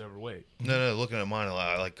 that dude's overweight. no. Looking at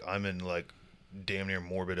mine, I'm in like damn near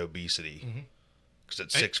morbid obesity. Because at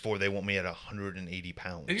 6'4", they want me at 180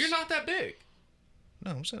 pounds. And you're not that big.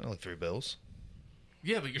 No, I'm sitting at like 3 bills.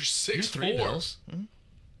 Yeah, but you're You're 6'4". 3 bills.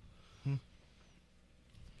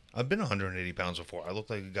 I've been 180 pounds before. I looked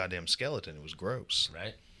like a goddamn skeleton. It was gross.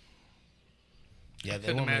 Right? Yeah, I they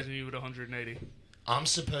couldn't want me- imagine you at 180. I'm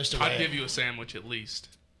supposed to I'd weigh. give you a sandwich at least.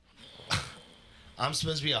 I'm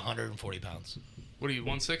supposed to be 140 pounds. What are you,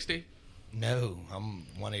 160? No, I'm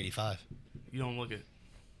 185. You don't look it.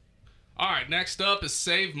 All right, next up is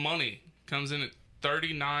Save Money. Comes in at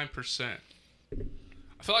 39%.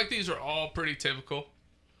 I feel like these are all pretty typical.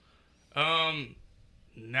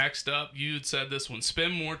 Next up, you had said this one.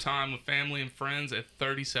 Spend more time with family and friends at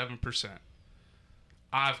 37%.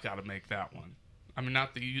 I've got to make that one. I mean,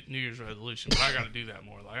 not the New Year's resolution, but I got to do that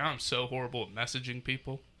more. Like, I'm so horrible at messaging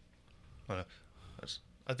people.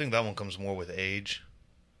 I think that one comes more with age.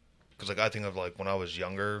 Because, like, I think of, like, when I was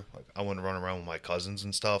younger, like, I wouldn't run around with my cousins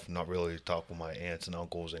and stuff, not really talk with my aunts and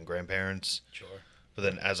uncles and grandparents. Sure. But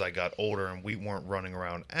then as I got older and we weren't running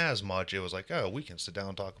around as much, it was like, oh, we can sit down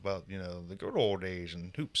and talk about, you know, the good old days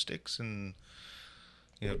and hoop sticks and,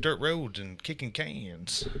 you know, dirt roads and kicking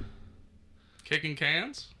cans. Kicking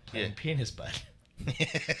cans? Yeah. And penis butt.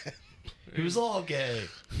 It was all gay.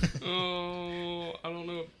 Oh, I don't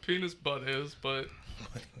know what penis butt is, but...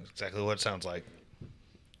 Exactly what it sounds like.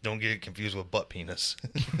 Don't get it confused with butt penis.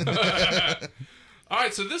 All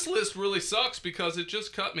right, so this list really sucks because it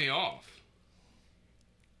just cut me off.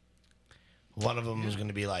 One of them was going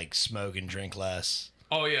to be like smoke and drink less.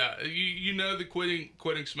 Oh yeah, you know the quitting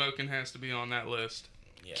smoking has to be on that list.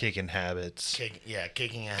 Yeah. Kicking habits.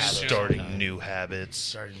 Kicking a habit. Starting new habits.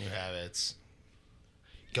 Starting new habits.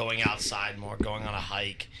 Going outside more, going on a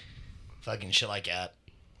hike. Fucking shit like that.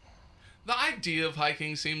 The idea of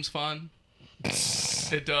hiking seems fun.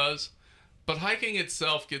 It does. But hiking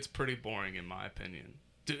itself gets pretty boring in my opinion.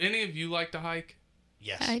 Do any of you like to hike?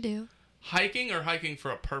 Yes. I do. Hiking or hiking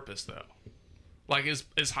for a purpose though? Like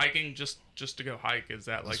is hiking just to go hike? Is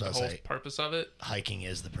that like That's the what I whole say. purpose of it? Hiking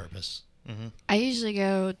is the purpose. I usually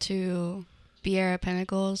go to Sierra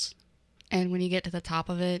Pinnacles, and when you get to the top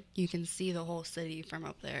of it, you can see the whole city from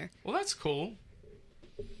up there. Well, that's cool.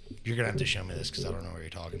 You're going to have to show me this because I don't know where you're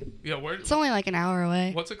talking. Yeah, where? It's only like an hour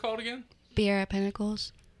away. What's it called again? Sierra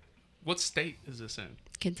Pinnacles, What state is this in?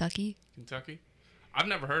 Kentucky. Kentucky? I've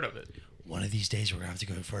never heard of it. One of these days we're going to have to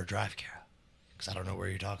go for a drive, Kara. Because I don't know where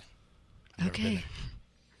you're talking. I've never been Okay. there.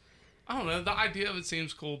 I don't know. The idea of it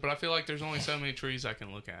seems cool, but I feel like there's only so many trees I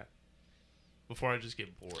can look at before I just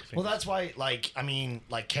get bored. Well, that's why, like, I mean,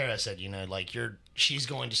 like Kara said, you know, like she's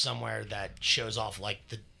going to somewhere that shows off, like,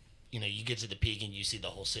 you get to the peak and you see the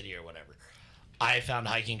whole city or whatever. I found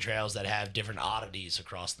hiking trails that have different oddities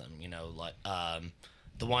across them, you know, like,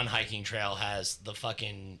 the one hiking trail has the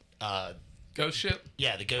fucking, Ghost ship?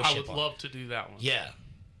 the ghost I ship would on. love to do that one. Yeah.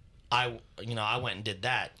 I went and did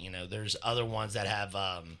that. You know, there's other ones that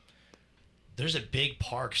have, there's a big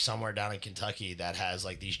park somewhere down in Kentucky that has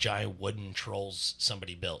like these giant wooden trolls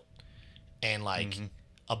somebody built. And like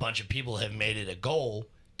a bunch of people have made it a goal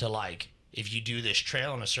to like, if you do this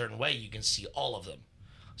trail in a certain way, you can see all of them.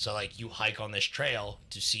 So like you hike on this trail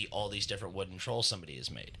to see all these different wooden trolls somebody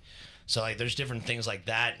has made. So like there's different things like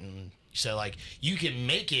that. And so like you can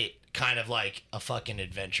make it kind of like a fucking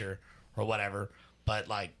adventure or whatever. But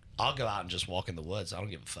like I'll go out and just walk in the woods. I don't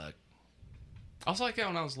give a fuck. I was like that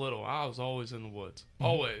when I was little. I was always in the woods.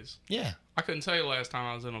 Always. Yeah. I couldn't tell you last time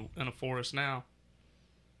I was in a forest now.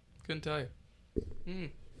 Couldn't tell you.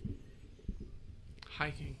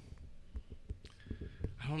 Hiking.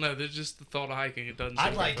 I don't know. There's just the thought of hiking. It doesn't. I'd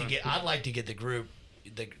seem like fun. to get the group,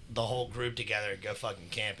 the whole group together and go fucking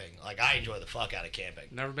camping. Like I enjoy the fuck out of camping.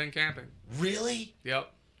 Never been camping. Really?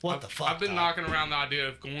 Yep. What the fuck? I've been Todd? knocking around the idea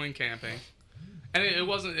of going camping, and it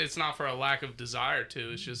wasn't. It's not for a lack of desire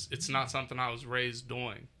to. It's just it's not something I was raised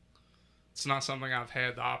doing. It's not something I've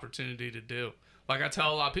had the opportunity to do. Like I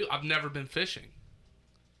tell a lot of people, I've never been fishing.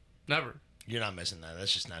 Never. You're not missing that.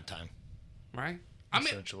 That's just nap time. Right? I mean,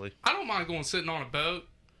 Essentially. I don't mind going sitting on a boat,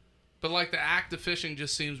 but like the act of fishing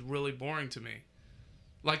just seems really boring to me.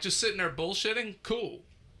 Like just sitting there bullshitting, cool.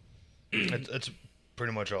 That's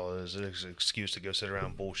pretty much all it is. It's an excuse to go sit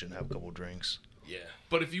around bullshit and have a couple drinks. Yeah.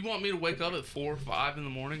 But if you want me to wake up at 4 or 5 in the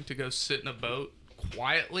morning to go sit in a boat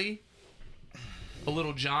quietly, a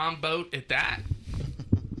little John boat at that,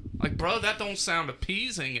 like, bro, that don't sound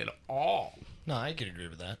appeasing at all. No, I could agree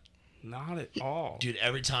with that. Not at all. Dude,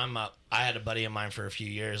 every time I had a buddy of mine for a few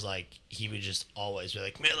years, like, he would just always be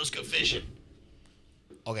like, man, let's go fishing.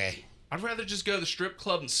 Okay. I'd rather just go to the strip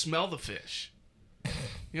club and smell the fish.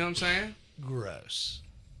 You know what I'm saying? Gross.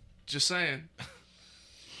 Just saying.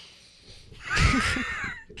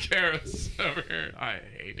 Kara's over here. I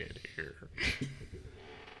hate it here.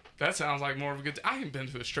 That sounds like more of a good... I ain't been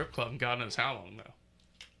to a strip club in God knows how long, though.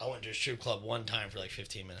 I went to a strip club one time for like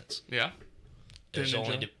 15 minutes. Yeah? It was Didn't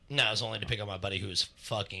only enjoy to, it was only to pick up my buddy who was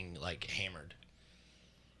fucking like hammered.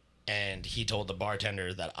 And he told the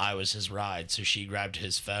bartender that I was his ride, so she grabbed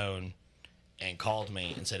his phone and called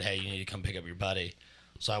me and said, "Hey, you need to come pick up your buddy."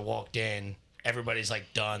 So I walked in, everybody's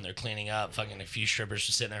like done. They're cleaning up. Fucking a few strippers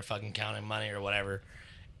are sitting there fucking counting money or whatever.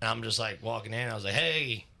 And I'm just like walking in. I was like,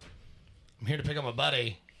 hey, I'm here to pick up my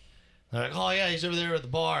buddy. They're like, oh yeah, he's over there at the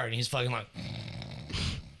bar. And he's fucking like,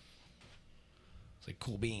 it's like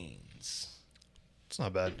cool beans. It's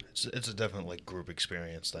not bad. It's a definite like group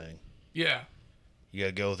experience thing. Yeah. You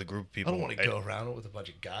gotta go with a group of I people. don't want to go around with a bunch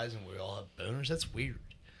of guys and we all have boners. That's weird.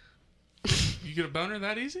 You get a boner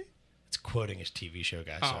that easy? It's quoting his TV show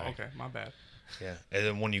guy. Oh, Sorry. okay. My bad. Yeah, and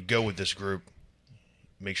then when you go with this group,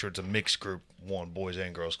 make sure it's a mixed group, boys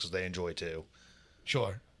and girls, because they enjoy too.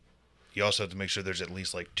 Sure. You also have to make sure there's at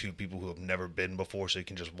least like 2 people who have never been before, so you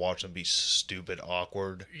can just watch them be stupid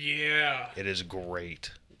awkward. Yeah. It is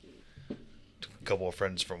great. A couple of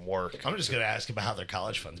friends from work. I'm just going to ask about how their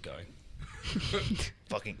college fund's going.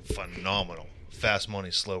 Fucking phenomenal. Fast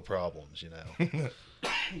money, slow problems, you know.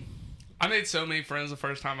 I made so many friends the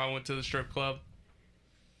first time I went to the strip club.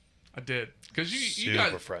 I did. Because you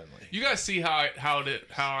Super guys, friendly. you guys see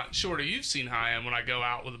how Shorty, you've seen how I am when I go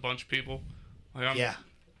out with a bunch of people. Like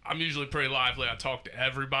I'm usually pretty lively. I talk to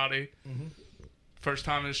everybody. Mm-hmm. First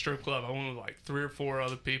time in a strip club, I went with like 3 or 4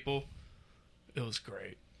 other people. It was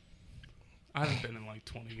great. I haven't been in like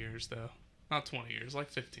 20 years, though. Not 20 years, like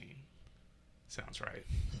 15. Sounds right.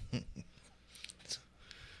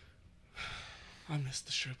 I miss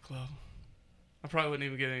the strip club. I probably wouldn't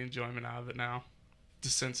even get any enjoyment out of it now.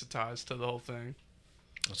 Desensitized to the whole thing.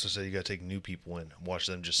 I was gonna say, you gotta take new people in and watch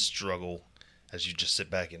them just struggle as you just sit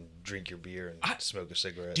back and drink your beer and smoke a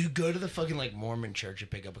cigarette. Dude, go to the fucking like Mormon church and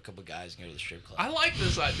pick up a couple guys and go to the strip club. I like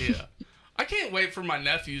this idea. I can't wait for my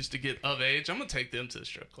nephews to get of age. I'm going to take them to the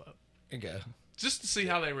strip club. Okay. Just to see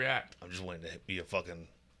how they react. I'm just waiting to be a fucking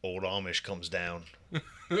old Amish comes down.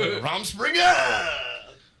 Romspringer!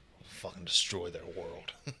 Fucking destroy their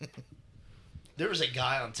world. There was a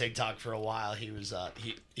guy on TikTok for a while. He was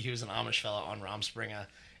he was an Amish fella on Romspringer,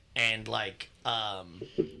 and like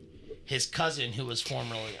his cousin, who was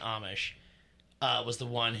formerly Amish, was the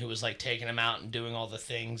one who was like taking him out and doing all the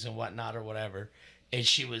things and whatnot or whatever, and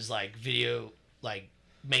she was like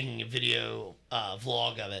making a video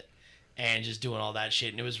vlog of it and just doing all that shit,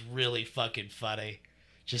 and it was really fucking funny,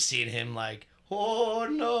 just seeing him like, oh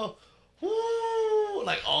no, woo,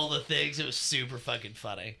 like all the things. It was super fucking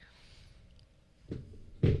funny.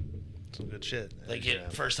 Some good shit. Like You know.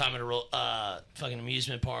 first time at a fucking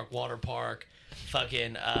amusement park, water park,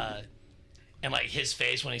 fucking and like his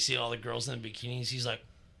face when he see all the girls in the bikinis, he's like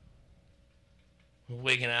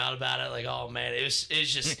wigging out about it, like, oh man, it's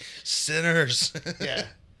just Sinners. yeah,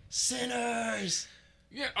 sinners.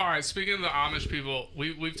 Yeah, all right. Speaking of the Amish people,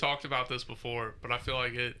 we've talked about this before, but I feel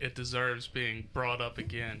like it deserves being brought up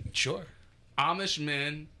again. Sure. Amish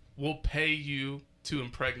men will pay you to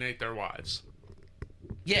impregnate their wives,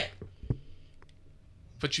 Yeah.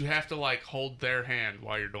 but you have to like hold their hand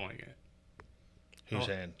while you're doing it. Whose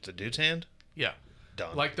hand? The dude's hand? Yeah.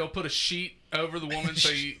 Done. Like they'll put a sheet over the woman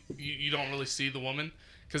so you don't really see the woman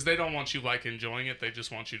because they don't want you like enjoying it. They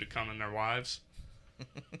just want you to come in their wives.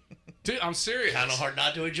 Dude, I'm serious. Kind of hard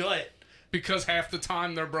not to enjoy it. Because half the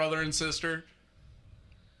time they're brother and sister.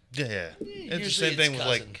 Yeah. It's the Usually same thing it's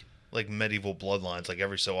with cousin. like medieval bloodlines. Like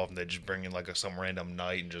every so often they just bring in like some random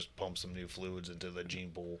knight and just pump some new fluids into the gene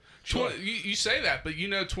pool. You say that, but you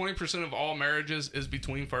know 20% of all marriages is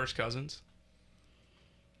between first cousins.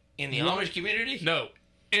 In the One- Amish community? No,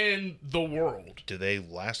 in the world. Do they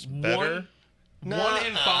last better? One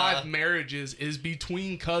in 5 marriages is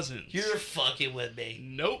between cousins. You're fucking with me.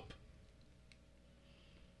 Nope.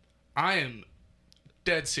 I am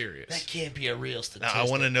dead serious. That can't be a real Now, statistic. I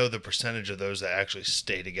want to know the percentage of those that actually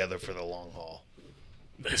stay together for the long haul.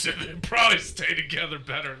 They said they probably stay together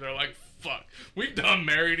better. They're like, fuck, we've done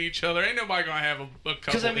married each other. Ain't nobody gonna have a couple.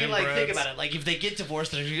 Because I mean, like, think inbreds. about it. Like, if they get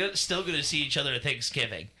divorced, they're still going to see each other at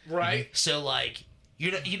Thanksgiving. Right? So, like,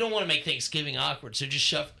 you don't want to make Thanksgiving awkward. So just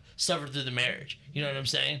suffer through the marriage. You know what I'm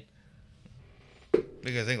saying?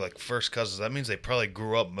 Because I think like first cousins, that means they probably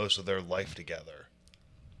grew up most of their life together.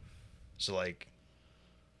 So like,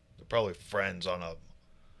 they're probably friends on a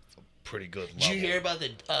pretty good level. Did you hear about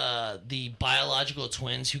the biological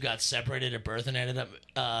twins who got separated at birth and ended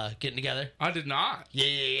up getting together? I did not.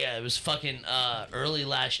 Yeah. It was fucking early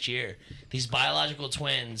last year. These biological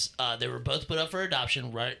twins, they were both put up for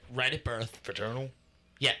adoption right at birth. Fraternal?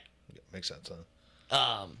 Yeah. Makes sense,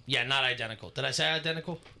 huh? Yeah, not identical. Did I say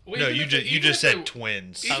identical? Well, No, even you if just they- you even just if said they-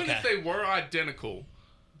 twins. Even Okay. if they were identical,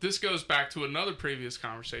 this goes back to another previous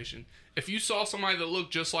conversation. If you saw somebody that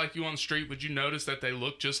looked just like you on the street, would you notice that they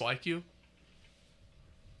look just like you?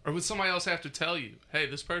 Or would somebody else have to tell you, hey,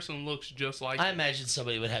 this person looks just like I you? imagine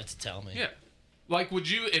somebody would have to tell me. Yeah. Like, would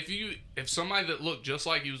you, if somebody that looked just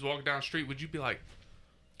like you was walking down the street, would you be like,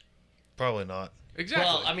 Probably not. exactly?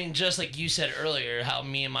 Well, I mean, just like you said earlier, how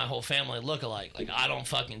me and my whole family look alike. Like, I don't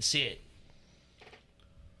fucking see it.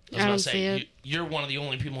 I was I gonna don't say, see it. you're one of the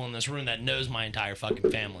only people in this room that knows my entire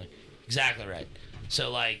fucking family. Exactly right.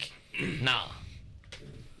 So, like, nah.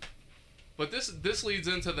 But this leads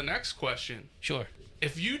into the next question. Sure.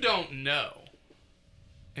 If you don't know,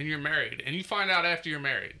 and you're married, and you find out after you're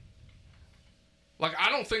married, like, I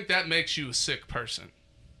don't think that makes you a sick person.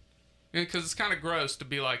 Because it's kind of gross to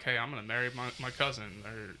be like, hey, I'm going to marry my cousin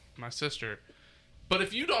or my sister. But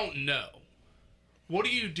if you don't know, what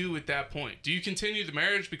do you do at that point? Do you continue the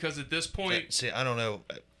marriage? Because at this point, See, I don't know.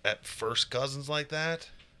 At first cousins like that,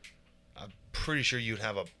 I'm pretty sure you'd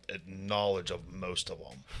have a knowledge of most of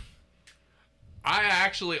them. I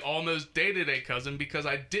actually almost dated a cousin because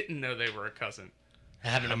I didn't know they were a cousin. It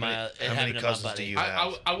happened to my, How it many happened to my cousins buddy. do you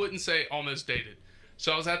I have? wouldn't say almost dated.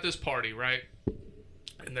 So I was at this party, right?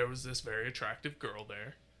 And there was this very attractive girl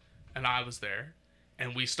there. And I was there.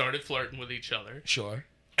 And we started flirting with each other. Sure.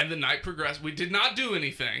 And the night progressed. We did not do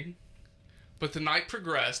anything. But the night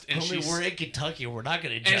progressed. And Homie, we're in Kentucky. We're not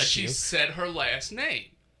going to and judge she you. said her last name.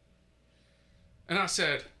 And I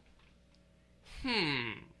said,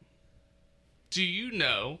 do you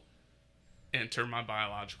know, enter my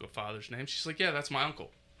biological father's name? She's like, yeah, that's my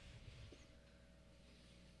uncle.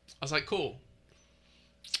 I was like, cool.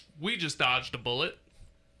 We just dodged a bullet.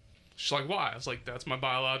 She's like, why? I was like, that's my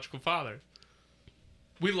biological father.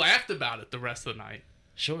 We laughed about it the rest of the night.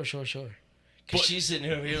 Sure. Because But- she's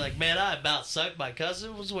sitting over here like, man, I about sucked my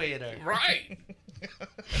cousin was way in her. Right.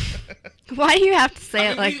 Why do you have to say I it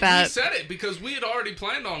mean, like we that? said it because we had already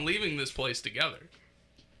planned on leaving this place together.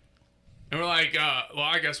 And we're like, well,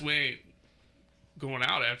 I guess we ain't going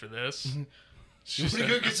out after this. She Should we said,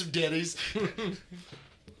 go get some Denny's?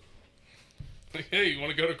 like, hey, you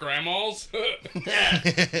want to go to Grandma's? Yeah.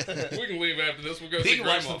 We can leave after this. We'll go We see can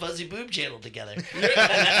watch the Grandma. Fuzzy Boob channel together.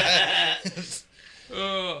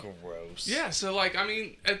 Gross. Yeah, so, like, I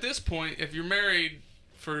mean, at this point, if you're married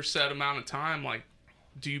for a set amount of time, like,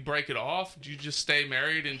 do you break it off? Do you just stay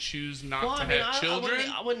married and choose not to have children?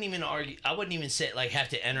 I wouldn't even argue. I wouldn't even say like have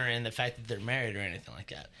to enter in the fact that they're married or anything like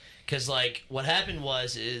that. Because like what happened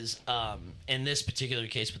is in this particular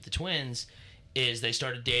case with the twins, is they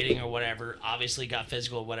started dating or whatever. Obviously got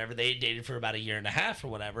physical or whatever. They dated for about 1.5 years or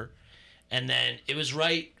whatever, and then it was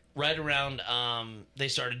right around they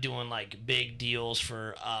started doing like big deals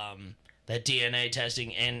for that DNA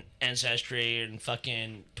testing and Ancestry and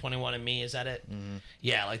fucking 21andMe, is that it? Mm-hmm.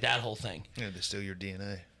 Yeah, like that whole thing. Yeah, they steal your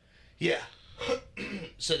DNA. Yeah.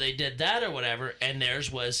 So they did that or whatever, and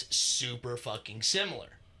theirs was super fucking similar.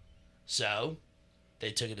 So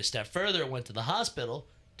they took it a step further, went to the hospital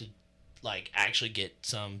to like actually get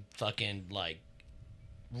some fucking like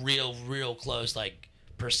real close, like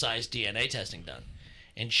precise DNA testing done.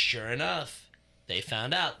 And sure enough, they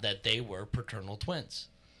found out that they were paternal twins.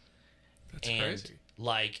 That's And crazy.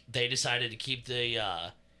 like they decided to keep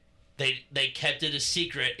the they kept it a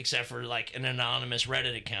secret except for like an anonymous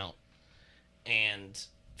Reddit account, and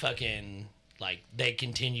fucking like they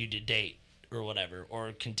continued to date or whatever,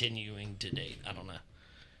 or continuing to date, I don't know.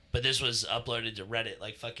 But this was uploaded to Reddit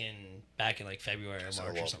like fucking back in like February or I March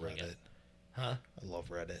or love something like Reddit. that. Huh? I love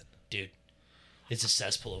Reddit. Dude, it's a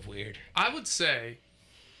cesspool of weird. I would say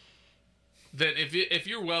that if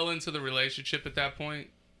you're well into the relationship at that point,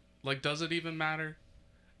 like, does it even matter?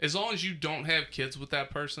 As long as you don't have kids with that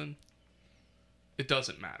person, it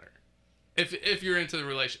doesn't matter. If you're into the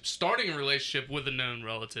relationship, starting a relationship with a known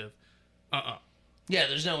relative, Yeah,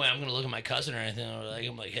 there's no way I'm gonna look at my cousin or anything. Or like,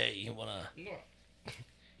 I'm like, hey, you wanna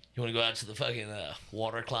go out to the fucking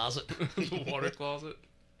water closet? the water closet.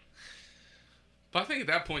 But I think at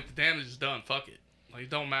that point the damage is done. Fuck it. Like, it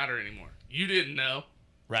don't matter anymore. You didn't know.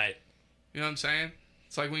 Right. You know what I'm saying?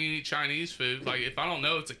 It's like when you eat Chinese food. Like, if I don't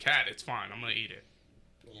know it's a cat, it's fine. I'm gonna eat it.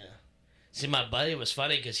 Yeah. See, my buddy was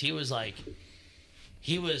funny because he was like,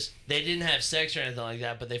 they didn't have sex or anything like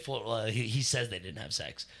that, but he says they didn't have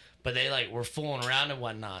sex, but they like were fooling around and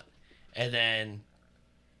whatnot. And then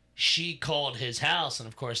she called his house, and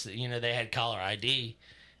of course, they had caller ID,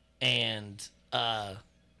 and her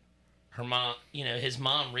mom, his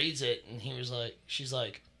mom reads it, and she's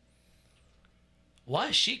like, why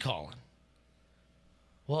is she calling?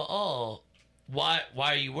 Well, why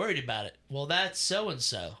are you worried about it? Well, that's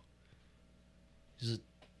so-and-so. Is it,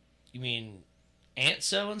 you mean Aunt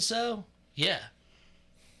so-and-so? Yeah.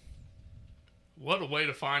 What a way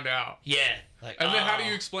to find out. Yeah. Like, And then how do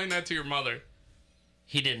you explain that to your mother?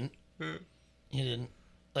 He didn't. He didn't.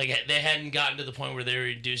 Like they hadn't gotten to the point where they were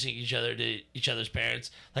introducing each other to each other's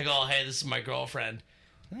parents. Like, oh, hey, this is my girlfriend.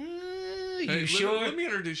 You Hey, sure? Let me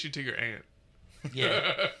introduce you to your aunt.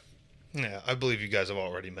 Yeah. Yeah, I believe you guys have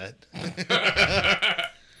already met.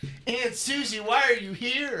 Aunt Susie, why are you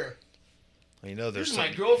here? You know, This there's is my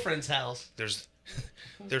some, girlfriend's house.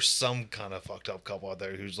 there's some kind of fucked up couple out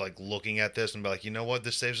there who's like looking at this and be like, you know what?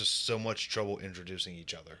 This saves us so much trouble introducing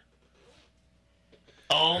each other.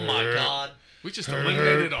 Oh my god. We just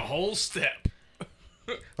eliminated a whole step.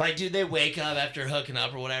 Like, dude, they wake up after hooking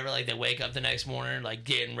up or whatever. Like, they wake up the next morning, like,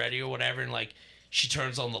 getting ready or whatever, and, like, she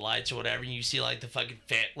turns on the lights or whatever, and you see, like, the fucking,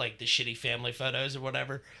 like, the shitty family photos or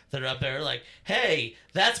whatever that are up there. Like, hey,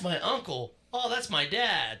 that's my uncle. Oh, that's my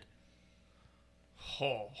dad.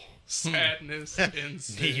 Oh, sadness and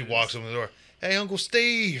He walks in the door. Hey, Uncle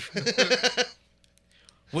Steve.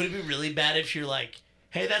 Would it be really bad if you're like,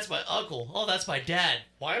 hey, that's my uncle. Oh, that's my dad.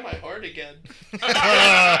 Why am I hard again?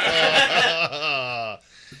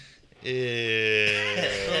 Yeah.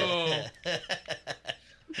 Oh,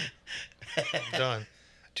 Done.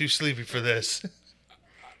 Too sleepy for this.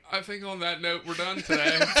 I think on that note, we're done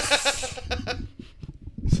today.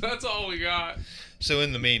 So that's all we got. So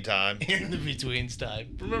in the meantime, In the betweens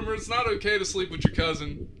time. Remember, it's not okay to sleep with your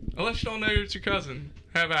cousin. Unless you don't know it's your cousin.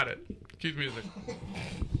 Have at it. Cue the music.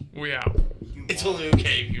 We out. It's only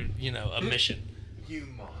okay if you're, a mission. you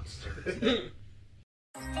monster.